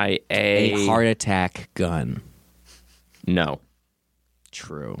 CIA. A heart attack gun. No.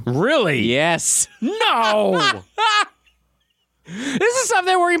 True. Really? Yes. No. This is stuff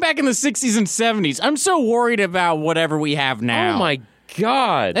they were working back in the 60s and 70s. I'm so worried about whatever we have now. Oh my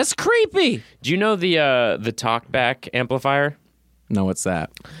God. That's creepy. Do you know the TalkBack amplifier? No, what's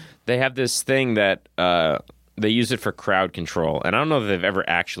that? They have this thing that they use it for crowd control, and I don't know if they've ever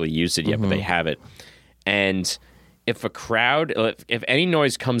actually used it yet, but they have it. And if a crowd, if any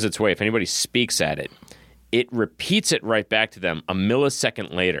noise comes its way, if anybody speaks at it, it repeats it right back to them a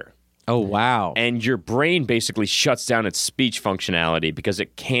millisecond later. Oh, wow. And your brain basically shuts down its speech functionality because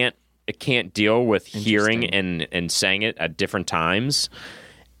it can't deal with hearing and saying it at different times.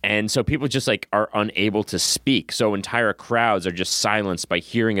 And so people just like are unable to speak. So entire crowds are just silenced by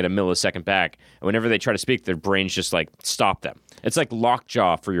hearing it a millisecond back. And whenever they try to speak, their brains just like stop them. It's like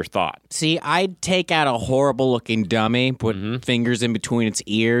lockjaw for your thought. See, I'd take out a horrible-looking dummy, put fingers in between its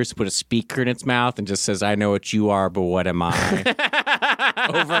ears, put a speaker in its mouth, and just says, I know what you are, but what am I?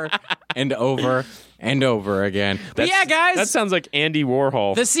 Over and over and over again. But yeah, guys. That sounds like Andy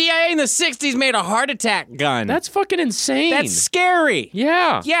Warhol. The CIA in the 60s made a heart attack gun. That's fucking insane. That's scary.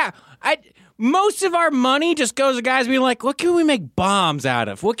 Yeah. Yeah. Most of our money just goes to guys being like, what can we make bombs out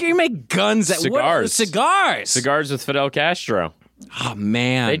of? What can we make guns out of? Cigars. Cigars. Cigars with Fidel Castro. Oh,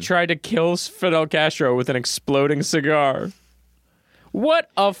 man. They tried to kill Fidel Castro with an exploding cigar. What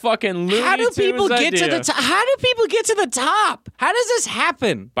a fucking Looney How do people Tunes get to idea. the top? How do people get to the top? How does this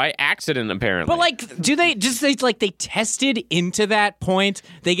happen? By accident, apparently. But like, do they just they tested into that point?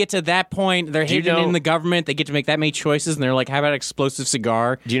 They get to that point. They're Do you hidden know- in the government. They get to make that many choices, and they're like, "How about explosive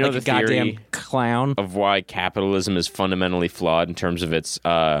cigar?" Do you know like the a goddamn theory clown? of why capitalism is fundamentally flawed in terms of its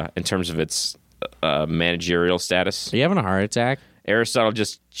managerial status? Are you having a heart attack? Aristotle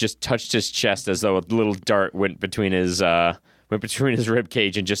just touched his chest as though a little dart went between his rib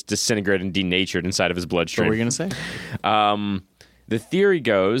cage and just disintegrated and denatured inside of his What bloodstream. were you gonna say? The theory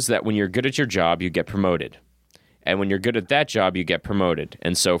goes that when you're good at your job, you get promoted. And when you're good at that job, you get promoted,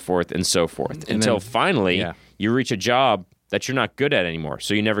 and so forth and so forth. Until finally, you reach a job that you're not good at anymore,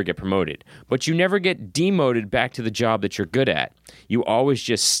 so you never get promoted. But you never get demoted back to the job that you're good at. You always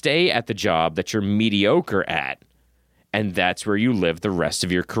just stay at the job that you're mediocre at, and that's where you live the rest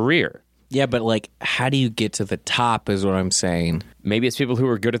of your career. Yeah, but like, how do you get to the top is what I'm saying. Maybe it's people who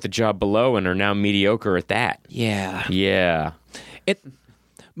are good at the job below and are now mediocre at that. Yeah. Yeah.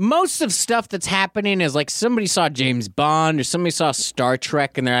 Most of stuff that's happening is like somebody saw James Bond or somebody saw Star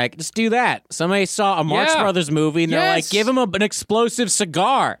Trek and they're like, let's do that. Somebody saw a Marx Brothers movie and they're like, give him an explosive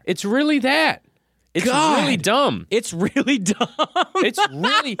cigar. It's really that. It's really dumb. It's really dumb.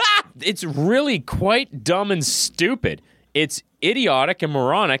 It's really quite dumb and stupid. It's idiotic and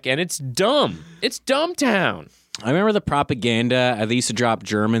moronic, and it's dumb. It's Dumbtown. I remember the propaganda. They used to drop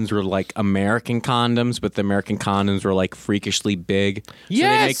Germans were like American condoms, but the American condoms were like freakishly big. So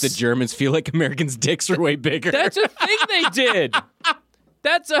they make the Germans feel like Americans' dicks were way bigger. That's a thing they did.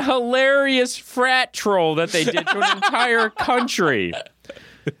 That's a hilarious frat troll that they did to an entire country.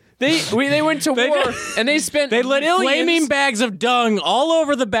 They went to war and they spent They lit flaming bags of dung all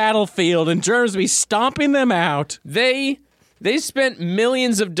over the battlefield, and Germans would be stomping them out. They spent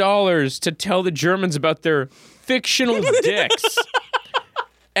millions of dollars to tell the Germans about their fictional dicks.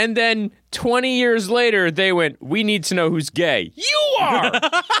 And then 20 years later, they went, we need to know who's gay. You are!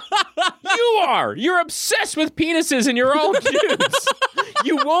 You are! You're obsessed with penises and you're all dudes.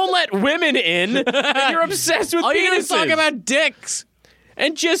 You won't let women in and you're obsessed with penises. All you do is talk about dicks.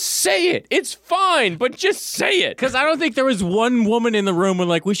 And just say it. It's fine, but just say it. Because I don't think there was one woman in the room when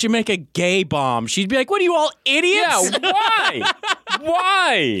like, we should make a gay bomb. She'd be like, what are you all idiots? Yeah, why?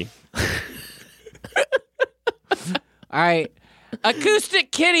 Why? All right.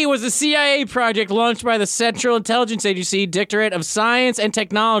 Acoustic Kitty was a CIA project launched by the Central Intelligence Agency, Directorate of Science and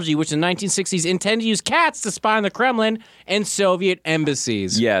Technology, which in the 1960s intended to use cats to spy on the Kremlin and Soviet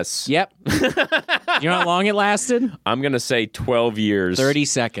embassies. Yes. Yep. You know how long it lasted? I'm going to say 12 years. 30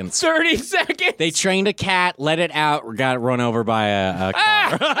 seconds. 30 seconds? They trained a cat, let it out, got run over by a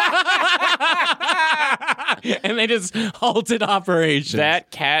car. And they just halted operations. That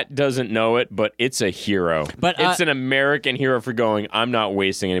cat doesn't know it, but it's a hero. But it's an American hero for going, I'm not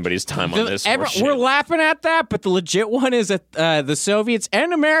wasting anybody's time on this. We're laughing at that, but the legit one is that the Soviets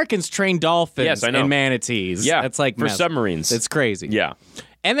and Americans trained dolphins and manatees. Yeah, that's like for submarines. It's crazy. Yeah.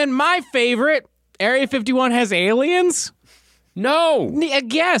 And then my favorite, Area 51 has aliens? No.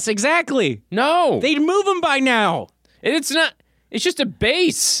 Yes, exactly. No. They'd move them by now. It's not. It's just a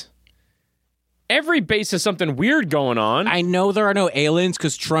base. Every base has something weird going on. I know there are no aliens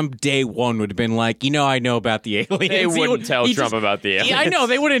because Trump day one would have been like, I know about the aliens. They wouldn't tell Trump about the aliens. Yeah, I know.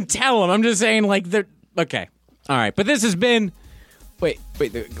 They wouldn't tell him. I'm just saying, like, they're... Okay. All right. But this has been... Wait.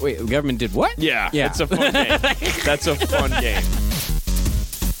 The government did what? Yeah. It's a fun game. That's a fun game.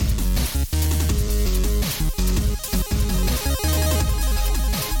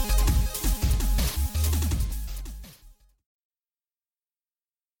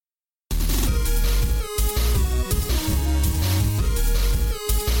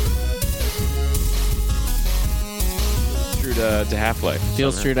 To Half-Life.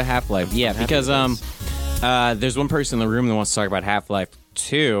 Feels true to Half-Life. Yeah, because there's one person in the room that wants to talk about Half-Life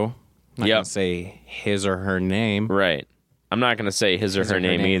 2. I'm not going to say his or her name. Right. I'm not going to say his or her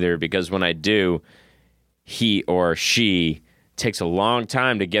name either, because when I do, he or she takes a long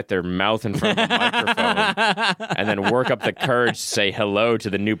time to get their mouth in front of a microphone and then work up the courage to say hello to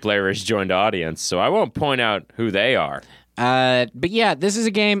the new player has joined audience. So I won't point out who they are. But yeah, this is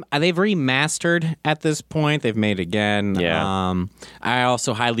a game they've remastered at this point. They've made it again. Yeah. I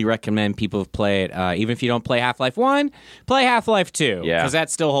also highly recommend people play it. Even if you don't play Half-Life 1, play Half-Life 2. Yeah. Because that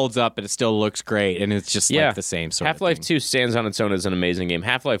still holds up and it still looks great and it's just like the same sort Half-Life of thing. 2 stands on its own as an amazing game.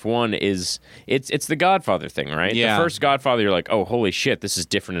 Half-Life 1 is it's the Godfather thing, right? Yeah. The first Godfather, you're like, oh, holy shit, this is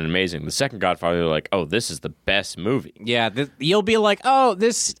different and amazing. The second Godfather, you're like, oh, this is the best movie. Yeah, you'll be like, oh,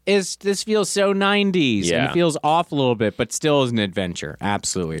 this feels so 90s. Yeah. And it feels off a little bit, but still is an adventure.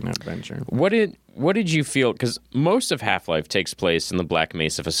 Absolutely an adventure. What did you feel? Because most of Half-Life takes place in the Black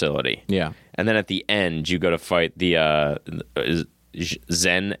Mesa facility. Yeah. And then at the end, you go to fight the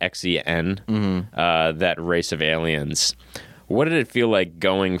Xen, X-E-N, that race of aliens. What did it feel like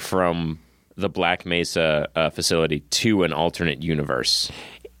going from the Black Mesa facility to an alternate universe?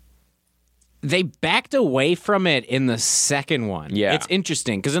 They backed away from it in the second one. Yeah. It's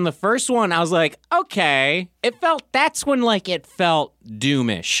interesting because in the first one, I was like, okay. That's when like it felt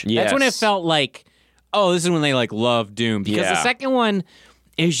Doomish. Yes. That's when it felt like, oh, this is when they like love Doom. Because the second one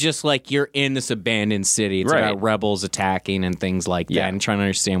is just like you're in this abandoned city. It's about rebels attacking and things like that and trying to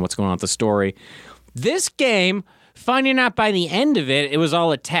understand what's going on with the story. This game, finding out by the end of it, it was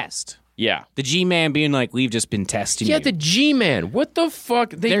all a test. Yeah. The G-Man being like, we've just been testing Yeah, you. the G-Man. What the fuck?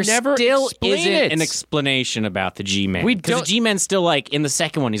 They never still explain isn't it. an explanation about the G-Man. We Because the don't- G-Man's still like, in the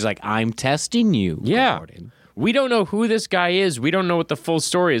second one, he's like, I'm testing you, Yeah. Gordon. We don't know who this guy is. We don't know what the full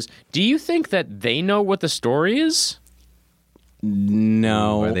story is. Do you think that they know what the story is?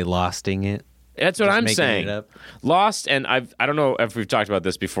 No. Are they losting it? That's what Just I'm making saying. it up? Lost, and I don't know if we've talked about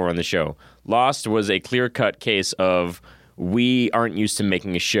this before on the show. Lost was a clear-cut case of we aren't used to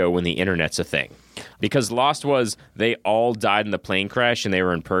making a show when the internet's a thing. Because Lost was they all died in the plane crash and they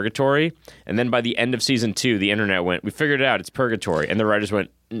were in purgatory. And then by the end of season 2, the internet went, we figured it out, it's purgatory. And the writers went,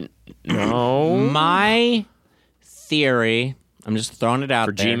 no. My theory, I'm just throwing it out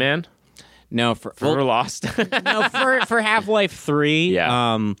For there. G-Man? No, For Lost? no, for Half-Life 3.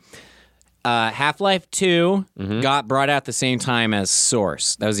 Yeah. Half-Life 2 Mm-hmm. got brought out the same time as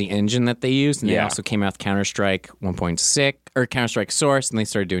Source. That was the engine that they used, and they Yeah. also came out with Counter-Strike 1.6 or Counter-Strike Source, and they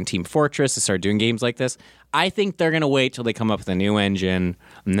started doing Team Fortress. They started doing games like this. I think they're going to wait till they come up with a new engine,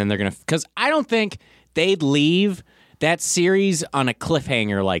 and then they're going to... Because I don't think they'd leave that series on a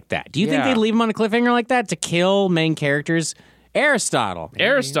cliffhanger like that. Do you think Yeah. they'd leave them on a cliffhanger like that to kill main characters? Aristotle.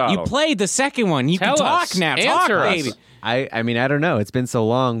 Aristotle. You played the second one. You Tell can talk us. now. Answer Talk, us. baby. I mean, I don't know. It's been so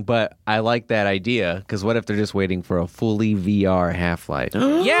long, but I like that idea. Because what if they're just waiting for a fully VR Half-Life?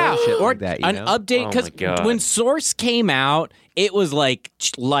 Yeah, Shit or like that, you an know? update. Oh Because my God. when Source came out, it was like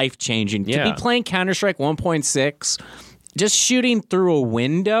life changing. To Yeah. be playing Counter Strike 1.6, just shooting through a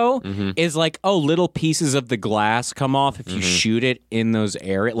window Mm-hmm. is like, oh, little pieces of the glass come off if you shoot it in those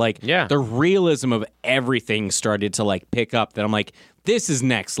areas. Like, Yeah. the realism of everything started to like pick up. That I'm like, this is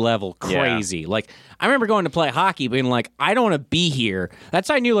next level crazy. Like, I remember going to play hockey, being like, I don't want to be here. That's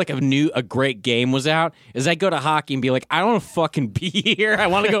how I knew like a great game was out. Is I go to hockey and be like, I don't want to fucking be here. I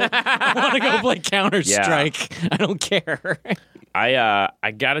want to go. I want to go play Counter Strike. I don't care.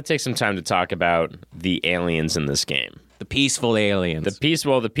 I got to take some time to talk about the aliens in this game. The peaceful aliens.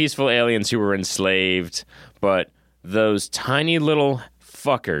 The peaceful aliens who were enslaved, but those tiny little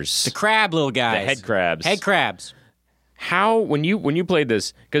fuckers. The crab little guys. The head crabs. Head crabs. How when you played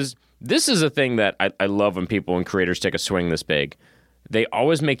this, because this is a thing that I love when people and creators take a swing this big. They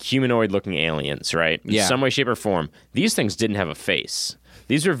always make humanoid looking aliens, right? In Yeah. some way, shape, or form. These things didn't have a face.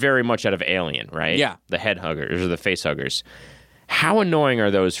 These are very much out of Alien, right? Yeah. The head huggers or the face huggers. How annoying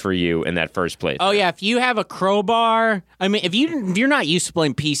are those for you in that first place? Oh yeah, if you have a crowbar, I mean, if you're not used to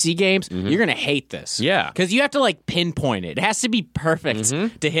playing PC games, you're gonna hate this. Yeah. because you have to like pinpoint it. It has to be perfect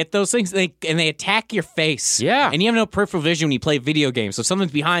to hit those things. They attack your face. Yeah. and you have no peripheral vision when you play video games. So if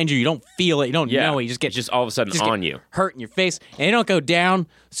something's behind you, you don't feel it, you don't know it. You just get just all of a sudden just on get you. hurt in your face, and they don't go down.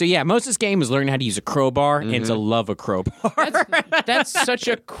 So yeah, most of this game is learning how to use a crowbar and to love a crowbar. That's such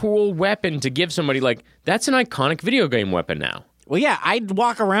a cool weapon to give somebody. Like, that's an iconic video game weapon now. Well, yeah, I'd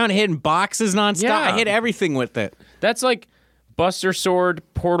walk around hitting boxes nonstop. Yeah. I hit everything with it. That's like Buster Sword,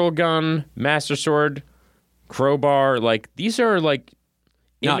 Portal Gun, Master Sword, Crowbar. Like, these are like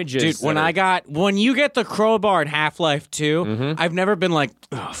No, images. dude, when you get the crowbar in Half-Life 2, I've never been like,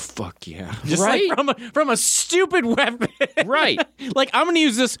 oh fuck yeah. Just Right? like from a stupid weapon. Right. Like I'm gonna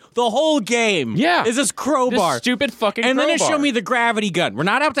use this the whole game. Yeah. Is this crowbar. This stupid fucking and then it crowbar. showed me the gravity gun. We're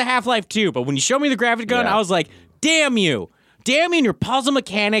not up to Half-Life 2, but when you showed me the gravity gun, Yeah. I was like, damn you. Damn you and your puzzle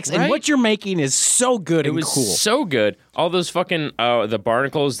mechanics and Right? what you're making is so good It and was cool. so good. All those fucking the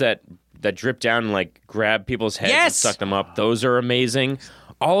barnacles that drip down and like grab people's heads and Yes! suck them up. Those are amazing.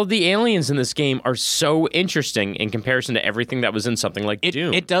 All of the aliens in this game are so interesting in comparison to everything that was in something like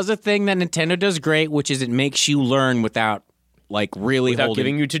Doom. It does a thing that Nintendo does great, which is it makes you learn without like really without holding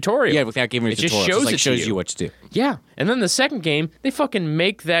giving you tutorial. Yeah, without giving you It just tutorials. shows It's like it to shows you. you what to do. Yeah, and then the second game, they fucking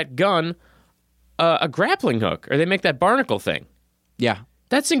make that gun a grappling hook, or they make that barnacle thing. Yeah.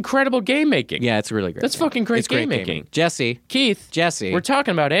 That's incredible game making. Yeah, it's really great. That's fucking great It's game making. Jesse. Keith, we're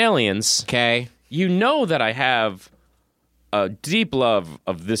talking about aliens. Okay. You know that I have a deep love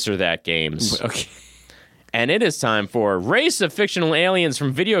of this or that games. Okay. And it is time for Race of Fictional Aliens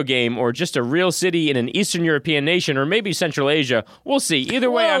from Video Game or just a real city in an Eastern European nation or maybe Central Asia. We'll see. Either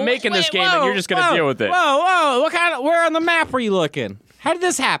way, I'm making this game and you're just going to deal with it. Whoa. Where on the map were you looking? How did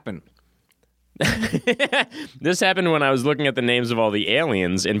this happen? This happened when I was looking at the names of all the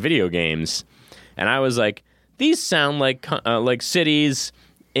aliens in video games. And I was like, these sound like cities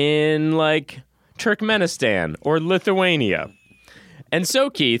in like Turkmenistan or Lithuania. And so,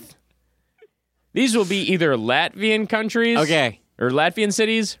 Keith, these will be either Latvian countries, Okay. or Latvian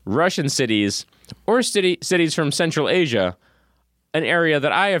cities, Russian cities, or cities from Central Asia, an area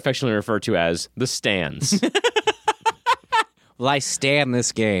that I affectionately refer to as the stands. will I stand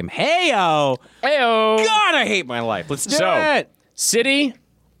this game? Heyo! Heyo! God, I hate my life. Let's do So, it. city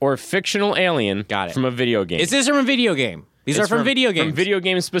or fictional alien Got it. from a video game? Is this from a video game? These It's are from video games. From video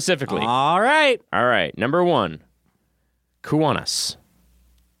games specifically. All right. All right, number 1. Kiwanis.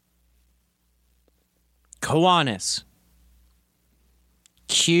 Kiwanis.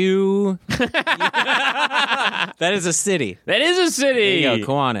 Q. That is a city. That is a city. There you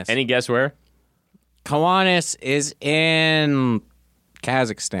go, Kiwanis. Any guess where? Kiwanis is in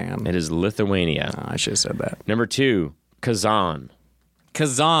Kazakhstan. It is Lithuania. Oh, I should have said that. Number 2, Kazan.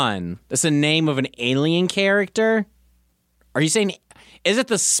 Kazan. That's the name of an alien character? Are you saying, is it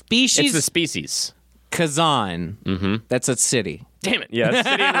the species? It's the species. Kazan. Mm-hmm. That's a city. Damn it. Yeah, it's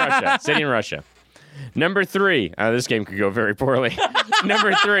city in Russia. City in Russia. Number 3. This game could go very poorly.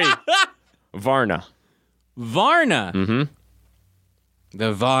 Number 3, Varna. Varna. Mm-hmm.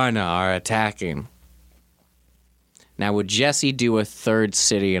 The Varna are attacking. Now, would Jesse do a third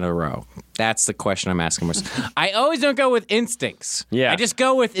city in a row? That's the question I'm asking myself. I always don't go with instincts. Yeah. I just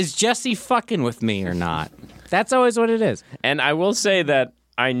go with, is Jesse fucking with me or not? That's always what it is. And I will say that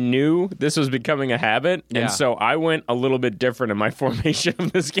I knew this was becoming a habit, Yeah. and so I went a little bit different in my formation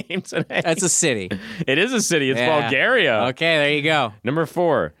of this game today. That's a city. It is a city. It's Yeah. Bulgaria. Okay, there you go. Number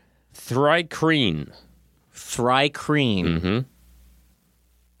 4, Thrycreen. Thrycreen. Mm-hmm.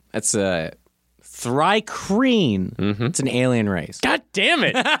 That's a Thrycreen. Mm-hmm. It's an alien race. God damn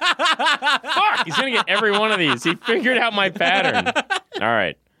it. Fuck, he's going to get every one of these. He figured out my pattern. All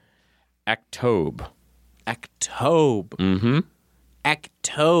right. Actobe. Actobe. Mm-hmm.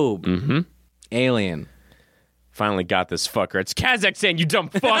 Actobe. Mm-hmm. Alien. Finally got this fucker. It's Kazakhstan, you dumb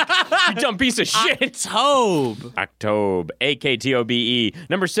fuck. You dumb piece of shit. Actobe. Actobe. A-K-T-O-B-E.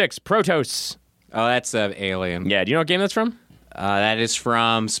 Number 6, Protoss. Oh, that's an alien. Yeah, do you know what game that's from? That is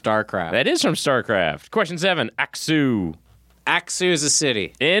from StarCraft. That is from StarCraft. Question 7, Aksu. Aksu is a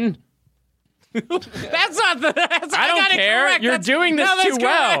city. In? That's not the. I don't care. You're doing this too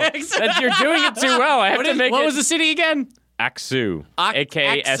well. You're doing it too well. I have to make what it. was the city again? Aksu.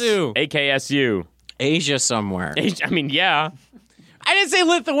 Aksu. AKSU. Asia somewhere. I mean, yeah. I didn't say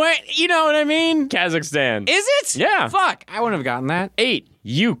Lithuania. You know what I mean? Kazakhstan. Is it? Yeah. Fuck. I wouldn't have gotten that. 8,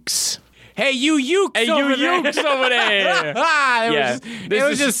 Ukes. Hey, you ukes Hey, over you there. Ukes over there. Ah, it Yeah, was, this it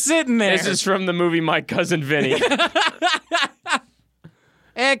was is- just sitting there. This is from the movie My Cousin Vinny.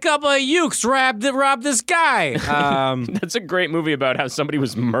 Hey, a couple of ukes robbed this guy. That's a great movie about how somebody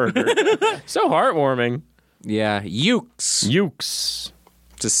was murdered. So heartwarming. Yeah, ukes. Ukes.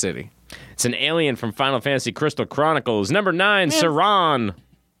 It's a city. It's an alien from Final Fantasy Crystal Chronicles. Number 9, Saran.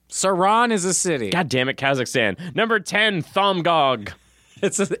 Saran is a city. God damn it, Kazakhstan. Number 10, Thomgog.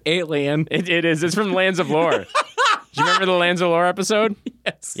 It's an alien. It is. It's from Lands of Lore. Do you remember the Lands of Lore episode?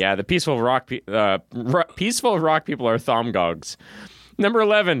 Yes. Yeah, the peaceful rock people are Thomgogs. Number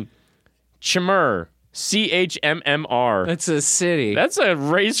 11, Chmur. CHMMR. It's a city. That's a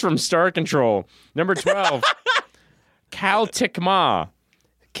race from Star Control. Number 12, Kaltikma.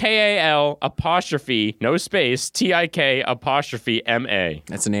 KAL apostrophe, no space, TIK apostrophe MA.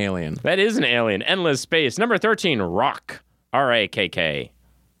 That's an alien. That is an alien. Endless space. Number 13, Rock. RAKK.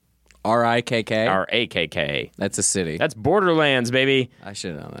 RIKK. RAKK. That's a city. That's Borderlands, baby. I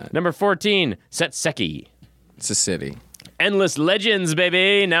should have known that. Number 14, Setseki. It's a city. Endless Legends,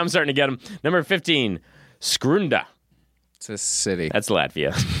 baby. Now I'm starting to get them. Number 15, Skrunda. It's a city. That's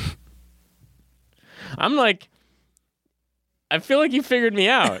Latvia. I'm like, I feel like you figured me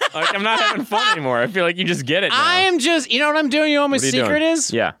out. Like, I'm not having fun anymore. I feel like you just get it now. I am just. You know what I'm doing? You know what my What are you secret doing?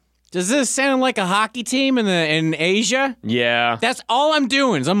 is? Yeah. Does this sound like a hockey team in Asia? Yeah. That's all I'm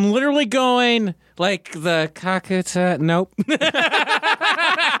doing. Is I'm literally going like the Kakuta. Nope.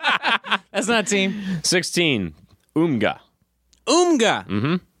 That's not a team. 16, Umga. Umga.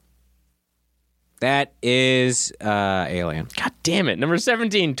 Mm-hmm. That is alien. God damn it. Number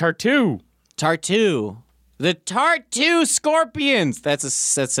 17, Tartu. Tartu. The Tartu Scorpions.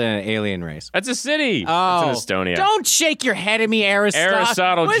 That's an alien race. That's a city. Oh, It's in Estonia. Don't shake your head at me, Aristotle.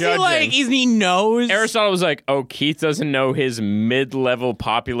 Aristotle What is he judging. like? He knows. Aristotle was like, oh, Keith doesn't know his mid-level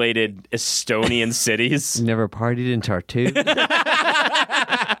populated Estonian cities. Never partied in Tartu.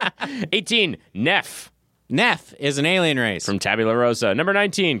 18, Nef Nef is an alien race. from Tabula Rosa. Number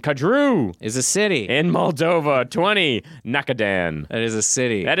 19, Kadru Is a city. in Moldova. 20, Nakadan. That is a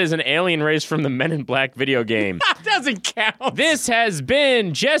city. That is an alien race from the Men in Black video game. doesn't count. This has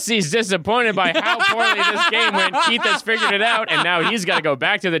been Jesse's disappointed by how poorly this game went. Keith has figured it out, and now he's got to go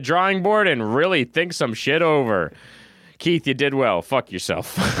back to the drawing board and really think some shit over. Keith, you did well. Fuck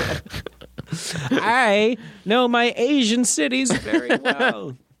yourself. I know my Asian cities very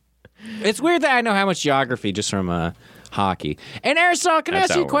well. It's weird that I know how much geography just from hockey. And Aristotle, can I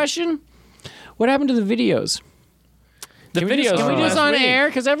That's ask you a how it question? What happened to the videos? The Can we videos just from on last week. air?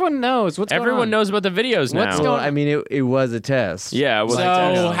 Because everyone knows what's going on. Everyone knows about the videos now. What's Well, going- I mean, it was a test. Yeah, it was So a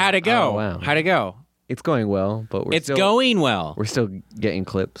test. how'd it go? Oh, wow. How'd it go? It's going well, but It's going well. We're still getting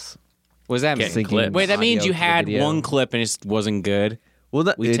clips. What does that mean? Getting Syncing clips. Wait, that means audio you to the had video. one clip and it just wasn't good.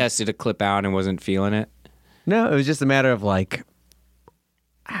 Well, We tested a clip out and wasn't feeling it. No, it was just a matter of like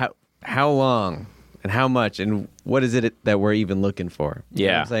how long and how much and what is it that we're even looking for. You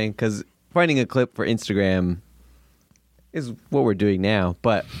know what Yeah. I'm saying? Because finding a clip for Instagram is what we're doing now.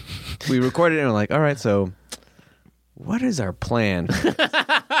 But we recorded it and we're like, all right, so what is our plan?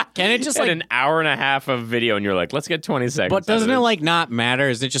 Can it just Had like? an hour and a half of video, and you're like, let's get 20 seconds. But doesn't out it of this. like not matter?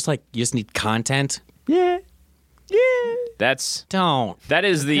 Is it just like you just need content? yeah. Don't. That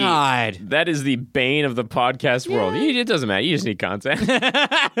is the God. that is the bane of the podcast world. It doesn't matter. You just need content.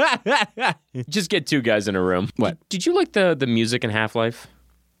 Just get two guys in a room. What? Did you like the music in Half-Life?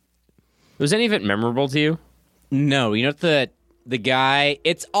 Was any of it memorable to you? No, you know the guy.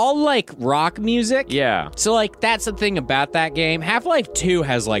 It's all like rock music. Yeah. So like that's the thing about that game. Half-Life 2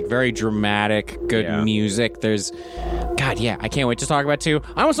 has like very dramatic, good Yeah. music. There's God, yeah, I can't wait to talk about 2.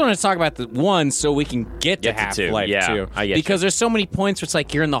 I almost want to talk about the 1 so we can get to Get to 2. Half-Life Yeah, 2. I get because there's so many points where it's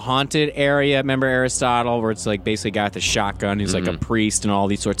like you're in the haunted area. Remember Aristotle, where it's like basically a guy with a shotgun who's like a priest and all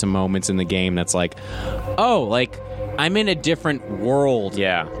these sorts of moments in the game that's like, oh, like I'm in a different world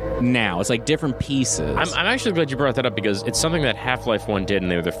Yeah. now. It's like different pieces. I'm actually glad you brought that up because it's something that Half-Life 1 did,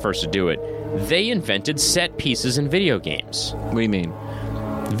 and they were the first to do it. They invented set pieces in video games. What do you mean?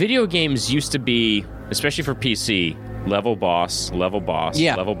 Video games used to be, especially for PC, level boss,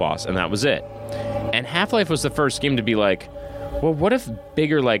 Yeah. level boss, and that was it. And Half-Life was the first game to be like, well, what if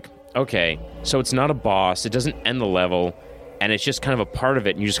bigger, like, okay, so it's not a boss, it doesn't end the level, and it's just kind of a part of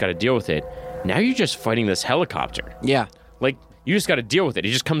it, and you just got to deal with it. Now you're just fighting this helicopter. Yeah. Like, you just got to deal with it. It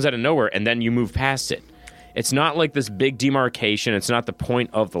just comes out of nowhere, and then you move past it. It's not like this big demarcation. It's not the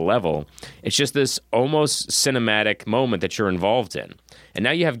point of the level. It's just this almost cinematic moment that you're involved in. And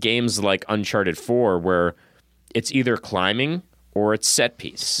now you have games like Uncharted 4 where it's either climbing or it's set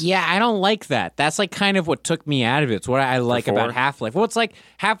piece. Yeah, I don't like that. That's like kind of what took me out of it. It's what I like four? about Half-Life. Well, it's like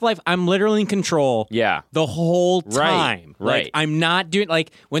Half-Life, I'm literally in control Yeah. the whole Right, time. right. Like, I'm not doing,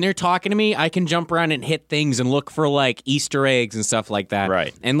 like, when they're talking to me, I can jump around and hit things and look for, like, Easter eggs and stuff like that.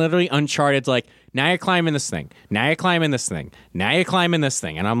 Right. And literally Uncharted's like, now you're climbing this thing. Now you're climbing this thing. Now you're climbing this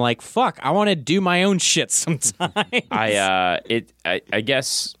thing. And I'm like, fuck, I want to do my own shit sometimes. I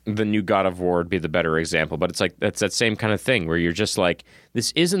guess the new God of War would be the better example, but it's like that's that same kind of thing where you're just like,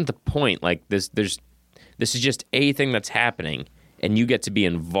 this isn't the point. Like this is just a thing that's happening, and you get to be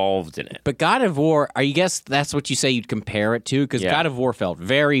involved in it. But God of War, I guess that's what you say you'd compare it to, because Yeah. God of War felt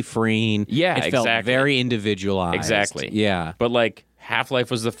very freeing. Yeah, it felt exactly. very individualized. Exactly. Yeah. But like Half-Life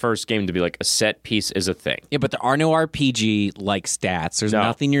was the first game to be like a set piece is a thing. Yeah, but there are no RPG like stats. There's No.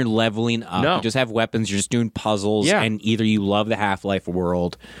 nothing you're leveling up. No. You just have weapons. You're just doing puzzles, Yeah. and either you love the Half-Life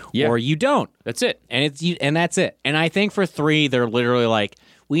world Yeah. or you don't. That's it. And and that's it. And I think for 3, they're literally like,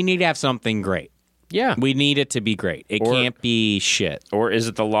 we need to have something great. Yeah. We need it to be great. It Or- can't be shit. Or is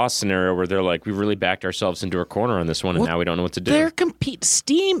it the Lost scenario where they're like, we really backed ourselves into a corner on this one, and now we don't know what to do? They're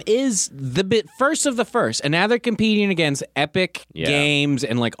Steam is the first of the first, and now they're competing against Epic Yeah. Games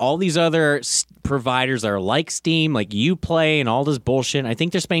and like all these other providers that are like Steam, like Uplay and all this bullshit. I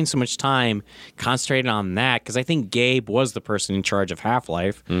think they're spending so much time concentrating on that because I think Gabe was the person in charge of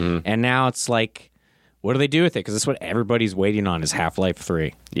Half-Life, and now it's like, what do they do with it? Because that's what everybody's waiting on is Half-Life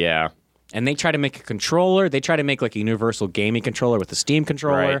 3. Yeah. And they try to make a controller. They try to make like a universal gaming controller with the Steam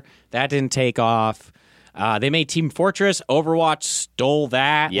controller. Right. That didn't take off. They made Team Fortress. Overwatch stole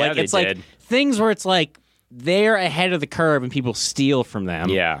that. Yeah, like, they it's like did. things where it's like they're ahead of the curve and people steal from them.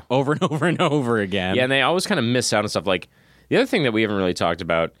 Yeah. Over and over and over again. Yeah, and they always kind of miss out on stuff. Like, the other thing that we haven't really talked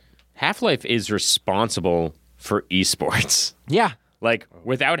about, Half-Life is responsible for esports. Yeah. Like,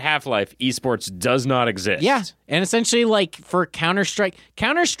 without Half-Life, esports does not exist. Yeah. And essentially, like for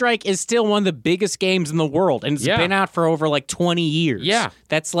Counter-Strike is still one of the biggest games in the world. And it's Yeah. been out for over like 20 years. Yeah.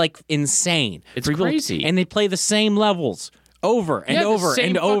 That's like insane. It's People- crazy. And they play the same levels over and Yeah, the over same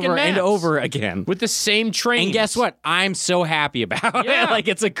and fucking over and maps. over again. With the same trains. And guess what? I'm so happy about Yeah. it. Like,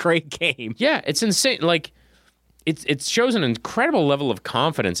 it's a great game. Yeah, it's insane. Like, it shows an incredible level of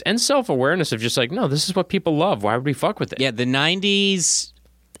confidence and self-awareness of just like, no, this is what people love. Why would we fuck with it? Yeah, the 90s,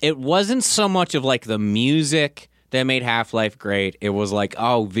 it wasn't so much of like the music that made Half-Life great. It was like,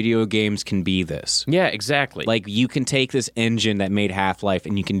 oh, video games can be this. Yeah, exactly. Like, you can take this engine that made Half-Life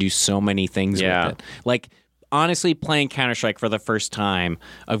and you can do so many things Yeah. with it. Like, honestly playing Counter-Strike for the first time,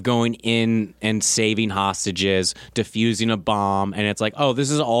 of going in and saving hostages, defusing a bomb, and it's like, oh, this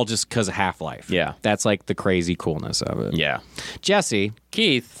is all just because of Half-Life. Yeah. That's like the crazy coolness of it. Yeah. Jesse,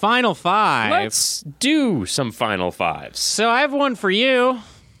 Keith, Final Five. let's do some Final Fives. So I have one for you.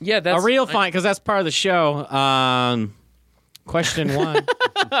 Yeah, that's A real fine, because that's part of the show. Question 1.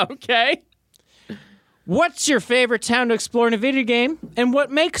 okay. What's your favorite town to explore in a video game, and what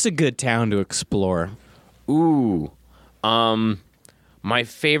makes a good town to explore? Ooh. My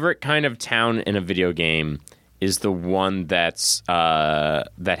favorite kind of town in a video game is the one that's that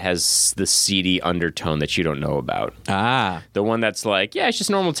has the seedy undertone that you don't know about. Ah. The one that's like, yeah, it's just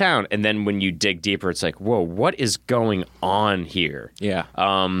a normal town. And then when you dig deeper, it's like, whoa, what is going on here? Yeah.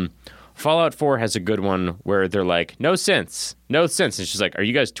 Fallout 4 has a good one where they're like, no synths. No synths. And she's like, are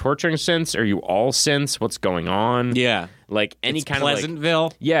you guys torturing synths? Are you all synths? What's going on? Yeah. Like any It's kind of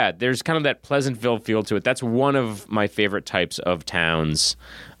Pleasantville. yeah, there's kind of that Pleasantville feel to it. That's one of my favorite types of towns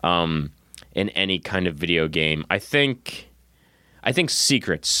in any kind of video game. I think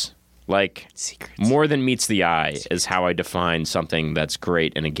secrets, like Secrets. more than meets the eye, is how I define something that's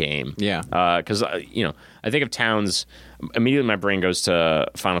great in a game. Yeah. Because I think of towns. Immediately, my brain goes to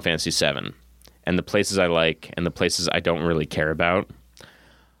Final Fantasy VII, and the places I like and the places I don't really care about.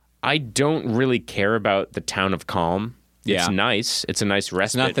 I don't really care about the town of Calm. Yeah. It's nice. It's a nice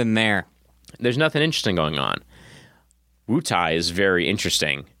respite. Nothing there. There's nothing interesting going on. Wutai is very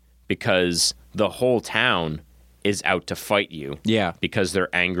interesting because the whole town is out to fight you. Yeah. Because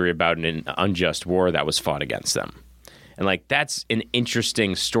they're angry about an unjust war that was fought against them. And like that's an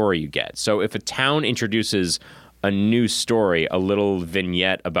interesting story you get. So if a town introduces a new story, a little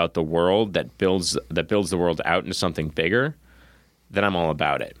vignette about the world that builds the world out into something bigger, then I'm all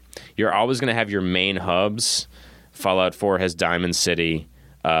about it. You're always going to have your main hubs. Fallout 4 has Diamond City.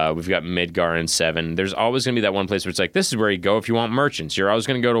 We've got Midgar in 7. There's always going to be that one place where it's like, this is where you go if you want merchants. You're always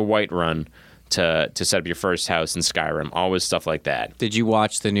going to go to Whiterun to set up your first house in Skyrim. Always stuff like that. Did you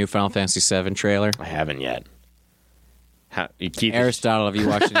watch the new Final Fantasy VII trailer? I haven't yet. Keith, Aristotle, have you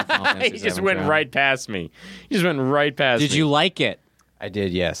watched the new Final Fantasy he VII just went trailer? right past me. He just went right past me. Did you like it? I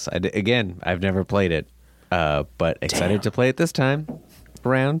did, yes. I did. Again, I've never played it, but excited to play it this time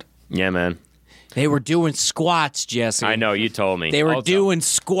around. Yeah, man. They were doing squats, Jesse. I know, you told me. They were Also- doing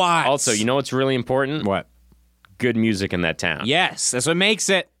squats. Also, you know what's really important? what? Good music in that town. Yes, that's what makes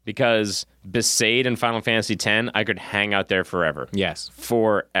it. Because Besaid in Final Fantasy X, I could hang out there forever. Yes,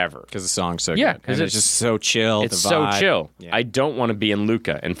 Forever. because the song's so Yeah, good. 'cause And it's it's- just so chill. It's the so vibe. chill. Yeah. I don't want to be in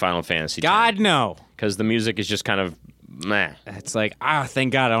Luca in Final Fantasy God, no. because the music is just kind of meh. It's like,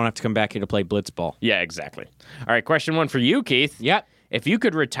 thank God I don't have to come back here to play Blitzball. Yeah, exactly. All right, question 1 for you, Keith. Yep. If you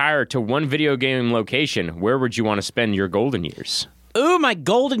could retire to one video game location, where would you want to spend your golden years? Ooh, my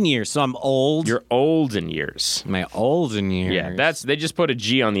golden years. So I'm old. Your olden years. My olden years. Yeah, they just put a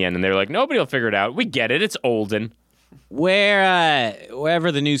G on the end and they're like, nobody will figure it out. We get it. It's olden. Wherever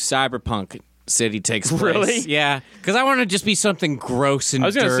the new Cyberpunk city takes place. Really? Yeah. Because I want to just be something gross and I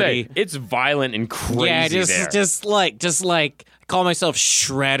was going to dirty. say, it's violent and crazy Yeah, there. just like I call myself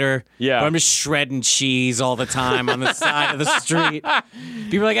Shredder. Yeah. But I'm just shredding cheese all the time on the side of the street.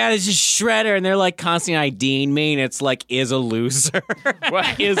 People are like, it's just Shredder, and they're like constantly IDing me, and it's like, is a loser.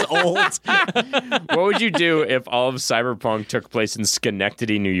 What? Is old. What would you do if all of Cyberpunk took place in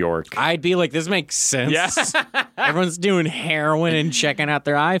Schenectady, New York? I'd be like, this makes sense. Yeah. Everyone's doing heroin and checking out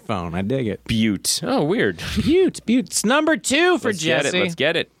their iPhone. I dig it. Butte. Oh, weird. Butte. It's number 2 for Let's get Jesse. it. Let's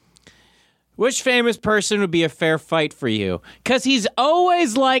get it. Which famous person would be a fair fight for you? Because he's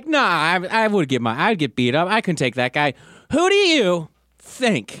always like, nah, I'd get beat up. I can take that guy. Who do you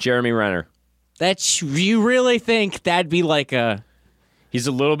think? Jeremy Renner. You really think that'd be like a... He's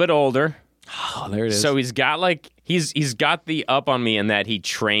a little bit older. Oh, there it is. So he's got like he's got the up on me in that he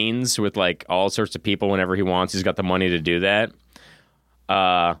trains with like all sorts of people whenever he wants. He's got the money to do that.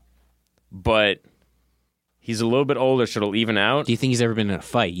 But he's a little bit older, so it'll even out. Do you think he's ever been in a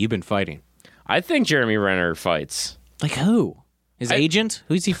fight? You've been fighting. I think Jeremy Renner fights. Like who? His agent?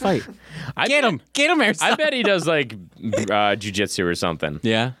 Who's he fight? Get him, Aristotle. I bet he does like jujitsu or something.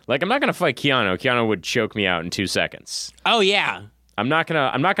 Yeah. Like I'm not gonna fight Keanu. Keanu would choke me out in 2 seconds. Oh yeah. I'm not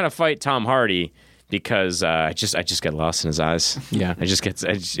gonna fight Tom Hardy because I just get lost in his eyes. Yeah.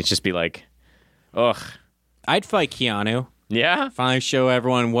 It's just be like, ugh. I'd fight Keanu. Yeah. Finally show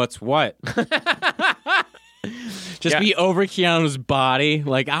everyone what's what. Just Yeah. be over Keanu's body.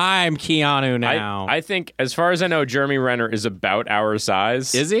 Like, I'm Keanu now. I think, as far as I know, Jeremy Renner is about our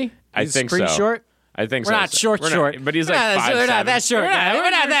size. Is he? I He's think pretty so. short? I think We're so. not short. But he's like We're not 5'7". that short. We're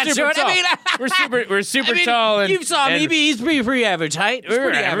not that short. Tall. We're super tall. And, you saw me. He's pretty average height. He's We're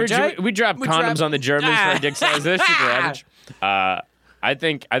pretty average height. We drop condoms on the Germans for our dick size. They're super average. I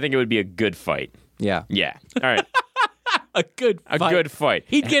think it would be a good fight. Yeah. Yeah. All right. A good fight.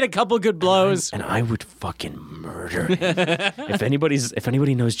 He'd get a couple good blows. And I would fucking murder him. If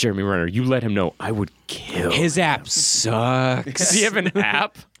anybody knows Jeremy Renner, you let him know. I would kill His app sucks. Does he have an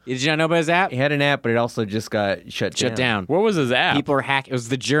app? Did you not know about his app? He had an app, but it also just got shut down. What was his app? People are hacking. It was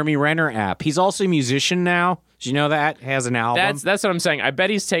the Jeremy Renner app. He's also a musician now. Did you know that? Has an album. That's what I'm saying. I bet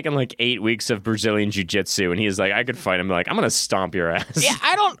he's taken like 8 weeks of Brazilian jiu-jitsu, and he's like, I could fight him. Like, I'm gonna stomp your ass. Yeah,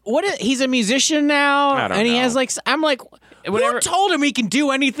 I don't. He's a musician now, I don't and he know. has like. I'm like, who told him he can do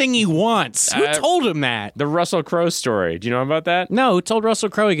anything he wants? Who told him that? The Russell Crowe story. Do you know about that? No, who told Russell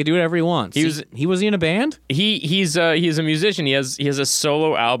Crowe he could do whatever he wants? He was in a band. He's a musician. He has a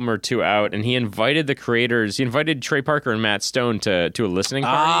solo album or two out, and he invited the creators. He invited Trey Parker and Matt Stone to a listening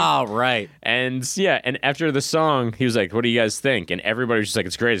party. Oh, right. And and after the song, he was like, "What do you guys think?" And everybody was just like,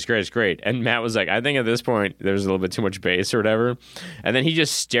 "It's great, it's great, it's great." And Matt was like, "I think at this point there's a little bit too much bass or whatever." And then he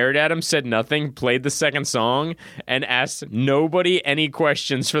just stared at him, said nothing, played the second song, and asked nobody any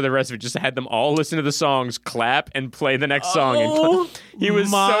questions for the rest of it. Just had them all listen to the songs, clap, and play the next song. And he was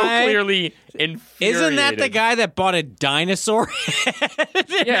so clearly infuriated. Isn't that the guy that bought a dinosaur?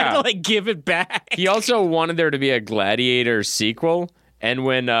 Yeah. Had to, like, give it back. He also wanted there to be a Gladiator sequel. And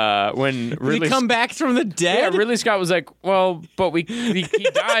when Ridley Did he come back from the dead? Yeah, Ridley Scott was like, well, but he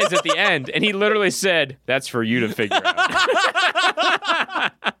dies at the end. And he literally said, that's for you to figure out.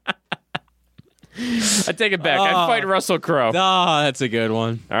 I take it back. I'd fight Russell Crowe. Oh, that's a good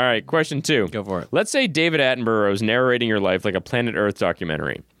one. All right, question 2. Go for it. Let's say David Attenborough is narrating your life like a Planet Earth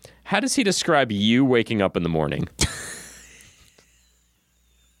documentary. How does he describe you waking up in the morning?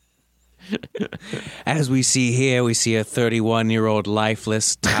 As we see here, we see a 31-year-old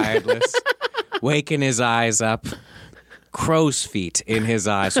lifeless, tireless, waking his eyes up, crow's feet in his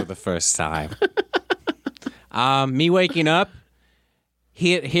eyes for the first time. Me waking up,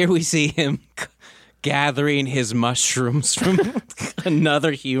 here we see him gathering his mushrooms from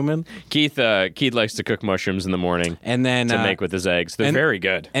another human. Keith likes to cook mushrooms in the morning and then to make with his eggs. They're very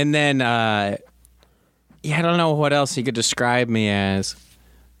good. And then, I don't know what else he could describe me as.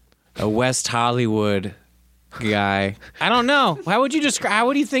 A West Hollywood guy. I don't know. How would you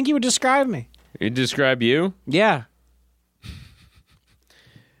think he would describe me? He'd describe you? Yeah.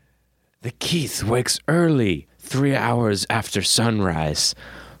 The Keith wakes early, 3 hours after sunrise,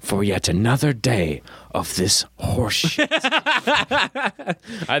 for yet another day of this horseshit.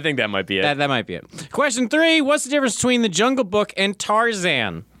 I think that might be it. That might be it. Question 3. What's the difference between the Jungle Book and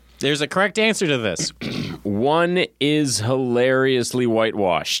Tarzan? There's a correct answer to this. One is hilariously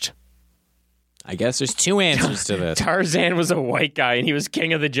whitewashed. I guess there's 2 answers to this. Tarzan was a white guy and he was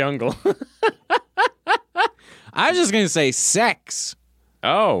king of the jungle. I was just going to say sex.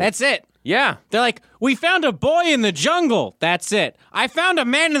 Oh. That's it. Yeah. They're like, we found a boy in the jungle. That's it. I found a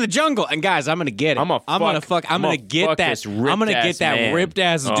man in the jungle. And guys, I'm gonna get it. I'm gonna get that ripped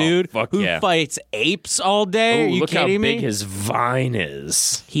ass dude who fights apes all day. Are you look kidding how me? big his vine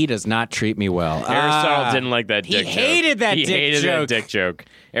is. He does not treat me well. Aristotle didn't like that dick joke. He hated that dick joke.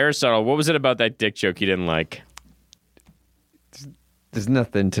 Aristotle, what was it about that dick joke you didn't like? There's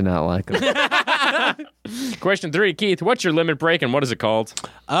nothing to not like him. Question 3, Keith, what's your limit break and what is it called?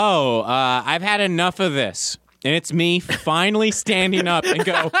 I've had enough of this. And it's me finally standing up and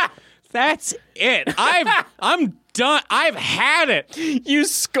go, that's it. I'm done. I've had it. You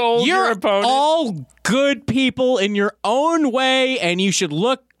scold your opponent. You're all good people in your own way, and you should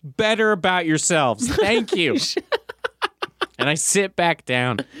look better about yourselves. Thank you. And I sit back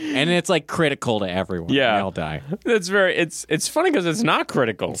down, and it's like critical to everyone. Yeah. They all die. That's it's funny because it's not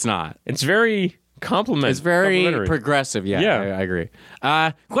critical. It's not. It's very It's very progressive. Yeah, Yeah. I agree.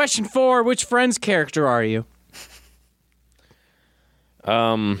 Question 4, which Friends character are you?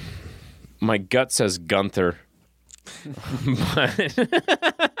 My gut says Gunther.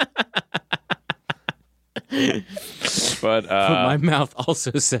 But My mouth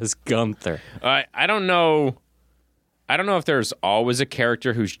also says Gunther. I don't know. I don't know if there's always a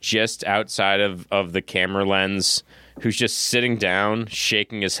character who's just outside of the camera lens, who's just sitting down,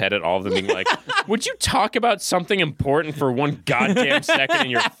 shaking his head at all of them, being like, would you talk about something important for one goddamn second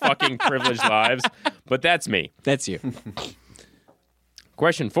in your fucking privileged lives? But that's me. That's you.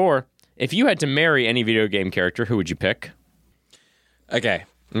 Question 4. If you had to marry any video game character, who would you pick? Okay.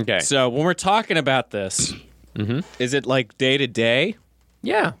 Okay. So when we're talking about this, is it like day to day?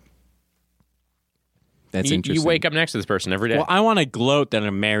 Yeah. That's You interesting. wake up next to this person every day. Well, I want to gloat that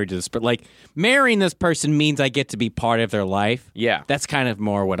I'm married to this, but like marrying this person means I get to be part of their life. Yeah. That's kind of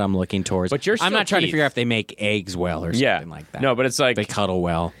more what I'm looking towards. But you're I'm still not trying to Keith. figure out if they make eggs well or yeah. something like that. No, but it's like they cuddle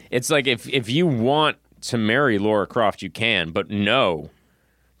well. it's like if you want to marry Laura Croft, you can, but know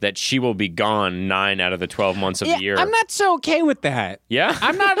that she will be gone 9 out of the 12 months of the year. I'm not so okay with that. Yeah?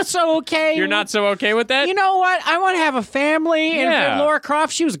 I'm not so okay. You're not so okay with that? You know what? I want to have a family. And Yeah. if Laura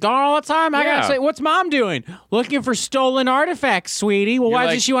Croft, she was gone all the time. I Yeah. gotta say, what's mom doing? Looking for stolen artifacts, sweetie. Well, why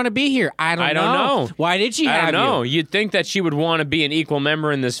like, did she want to be here? I don't know. Why did she I have don't know. you? You'd think that she would want to be an equal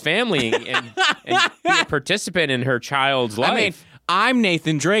member in this family and be a participant in her child's life. I mean, I'm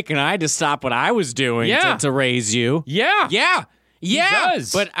Nathan Drake, and I had to stop what I was doing Yeah. to raise you. yeah. Yeah,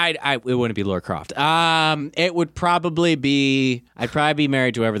 does. but it wouldn't be Laura Croft. It would probably be. I'd probably be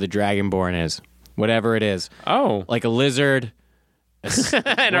married to whoever the Dragonborn is, whatever it is, Oh. like a lizard, An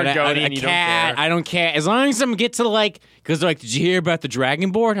Argonian, a you cat. don't care. I don't care as long as I'm get to because they're like, did you hear about the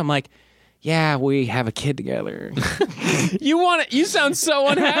Dragonborn? I'm like, yeah, we have a kid together. You sound so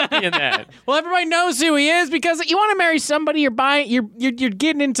unhappy in that. Well, everybody knows who he is because you want to marry somebody. You're buying. You're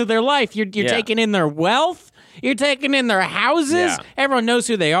getting into their life. You're Yeah. taking in their wealth. You're taking in their houses. Yeah. Everyone knows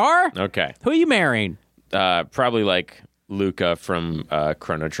who they are. Okay. Who are you marrying? Probably like Luca from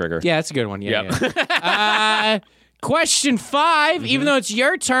Chrono Trigger. Yeah, that's a good one. Yeah. Yep. yeah. Question 5, even though it's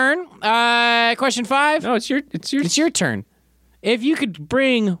your turn. Question 5. No, it's your It's your turn. If you could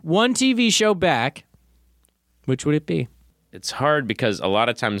bring one TV show back, which would it be? It's hard because a lot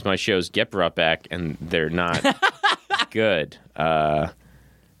of times my shows get brought back and they're not good.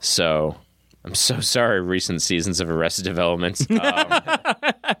 So I'm so sorry, recent seasons of Arrested Development.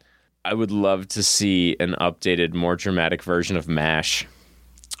 I would love to see an updated, more dramatic version of MASH.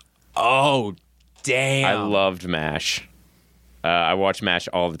 Oh, damn. I loved MASH. I watched MASH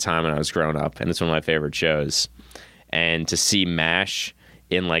all the time when I was growing up, and it's one of my favorite shows. And to see MASH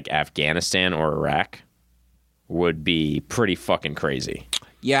in like Afghanistan or Iraq would be pretty fucking crazy.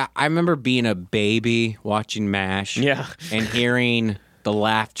 Yeah, I remember being a baby watching MASH. Yeah. And hearing the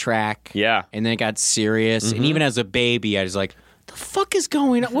laugh track. Yeah. And then it got serious. And even as a baby, I was like, the fuck is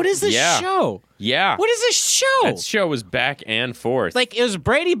going on? What is this Yeah. show? Yeah. What is this show? That show was back and forth. Like, it was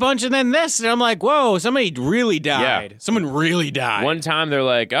Brady Bunch and then this. And I'm like, whoa, somebody really died. Yeah. Someone really died. One time they're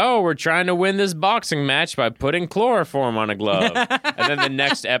like, oh, we're trying to win this boxing match by putting chloroform on a glove. And then the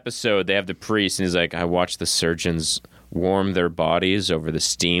next episode, they have the priest, and he's like, I watched the surgeons warm their bodies over the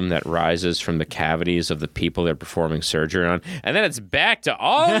steam that rises from the cavities of the people they're performing surgery on. And then it's back to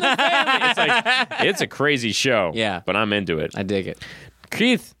all of the family. It's like, it's a crazy show. Yeah. But I'm into it. I dig it.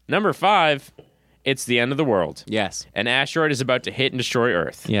 Keith, number 5, it's the end of the world. Yes. An asteroid is about to hit and destroy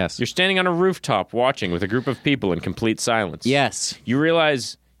Earth. Yes. You're standing on a rooftop watching with a group of people in complete silence. Yes. You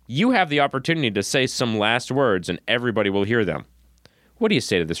realize you have the opportunity to say some last words and everybody will hear them. What do you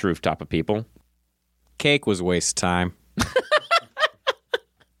say to this rooftop of people? Cake was a waste of time.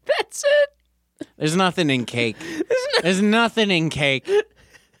 That's it. There's nothing in cake. There's nothing in cake.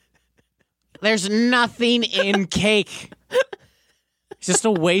 There's nothing in cake. It's just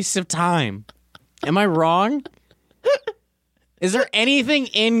a waste of time. Am I wrong? Is there anything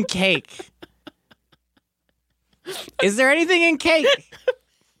in cake? Is there anything in cake?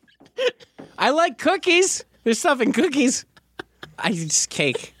 I like cookies. There's stuff in cookies. I just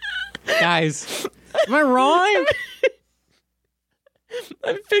cake. Guys, am I wrong?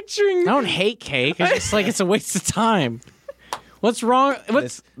 I'm picturing. I don't hate cake. It's just like it's a waste of time. What's wrong?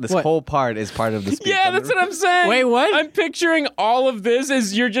 What's This what? whole part is part of the speech. Yeah, on the that's what I'm saying. Wait, what? I'm picturing all of this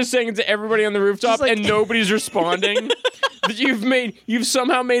as you're just saying it to everybody on the rooftop Just like- and nobody's responding. That you've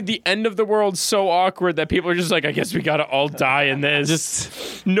somehow made the end of the world so awkward that people are just like, I guess we gotta all die in this.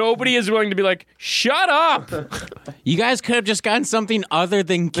 Just Nobody is willing to be like, shut up. you guys could have just gotten something other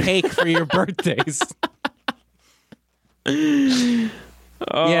than cake for your birthdays.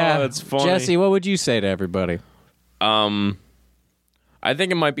 Oh, yeah, that's funny. Jesse, what would you say to everybody? I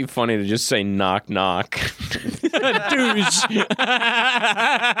think it might be funny to just say knock knock. Douche.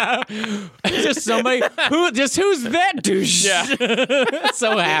 Just somebody who's that douche? Yeah.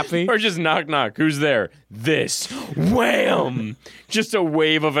 So happy. Or just knock knock. Who's there? This. Wham! Just a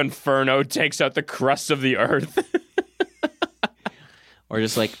wave of inferno takes out the crust of the earth. Or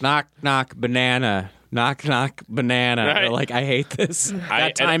just like knock knock banana. Knock knock banana. Right. They're like, I hate this. I-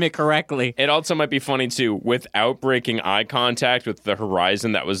 Gotta time it correctly. It also might be funny too, without breaking eye contact with the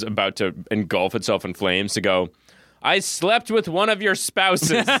horizon that was about to engulf itself in flames, to go, I slept with one of your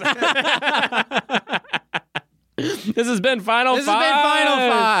spouses. This has been Final This Five. has been Final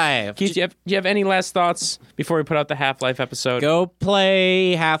Five. Keith, do you have any last thoughts before we put out the Half-Life episode? Go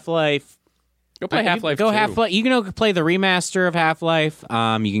play Half-Life Go play Half-Life Go 2. Half-Life. You can go play the remaster of Half-Life. You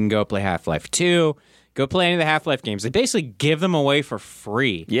can go play Half-Life 2. Go play any of the Half-Life games. They basically give them away for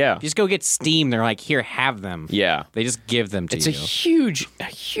free. Yeah. You just go get Steam. They're like, here, have them. Yeah. They just give them to It's you. a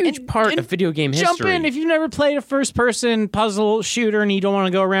huge part of video game history. Jump in if you've never played a first-person puzzle shooter and you don't want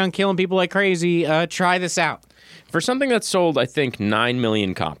to go around killing people like crazy. Try this out. For something that sold, I think, 9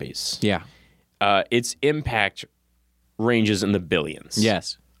 million copies, Yeah. its impact ranges in the billions.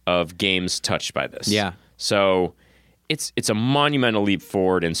 Yes. Of games touched by this. Yeah. So it's a monumental leap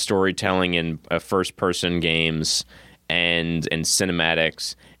forward in storytelling in first-person games and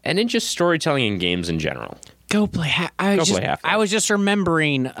cinematics and in just storytelling in games in general. Go play Half-Life. I was just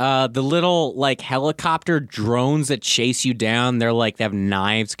remembering the little like helicopter drones that chase you down. They're like they have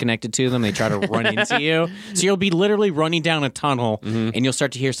knives connected to them. They try to run into you. So you'll be literally running down a tunnel and you'll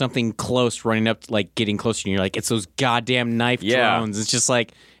start to hear something close running up, like getting closer. And you're like, it's those goddamn knife drones. It's just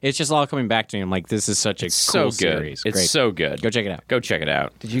like it's just all coming back to me. I'm like, this is such a cool series. It's Great. so good. Go check it out. Go check it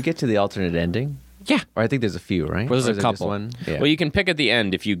out. Did you get to the alternate ending? Yeah. Or I think there's a few, right? Well, there's Or a is it couple. just one? Yeah. Well, you can pick at the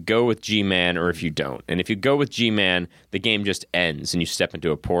end if you go with G-Man or if you don't. And if you go with G-Man, the game just ends and you step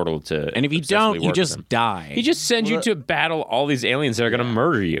into a portal to. And if you obsessively don't, you work with just him. die. He just sends you to battle all these aliens that are going to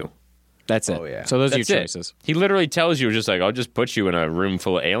murder you. That's it. Oh, yeah. So those That's are your it. choices. He literally tells you, just like, I'll just put you in a room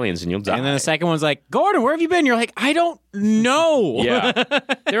full of aliens and you'll die. And then the second one's like, Gordon, where have you been? You're like, I don't know. Yeah.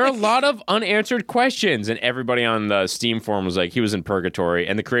 There are a lot of unanswered questions. And everybody on the Steam forum was like, he was in purgatory.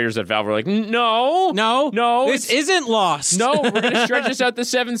 And the creators at Valve were like, no. This isn't Lost. No, we're going to stretch this out to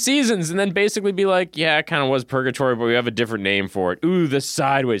 7 seasons and then basically be like, yeah, it kind of was purgatory, but we have a different name for it. Ooh, the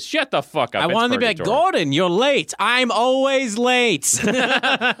Sideways. Shut the fuck up. I It's wanted to be like, purgatory. Gordon, you're late. I'm always late.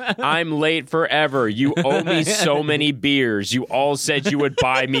 I'm late forever. You owe me so many beers. You all said you would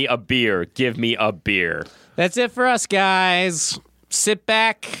buy me a beer. Give me a beer. That's it for us, guys. Sit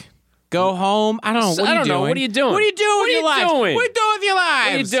back. Go home. I don't know. What I are you don't know. doing? What are you doing? What are you doing What with are your you lives? doing? What are you doing with your lives?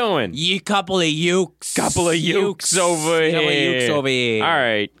 What are you doing? You couple of ukes. Couple of ukes over here. Couple of ukes over here. All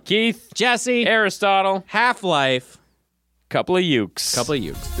right. Keith, Jesse, Aristotle, Half-Life. couple of ukes. Couple of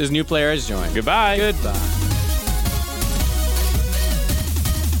ukes. This new player has joined. Goodbye. Goodbye.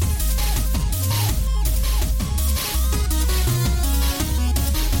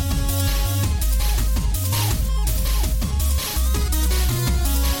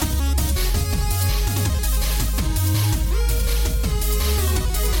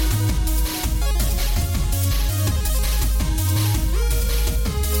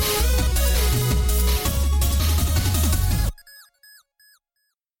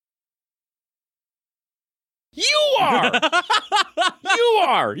 You are. You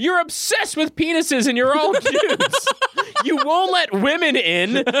are. You're obsessed with penises and you're all dudes. You won't let women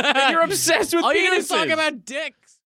in and you're obsessed with All penises. you're going to talk about dicks.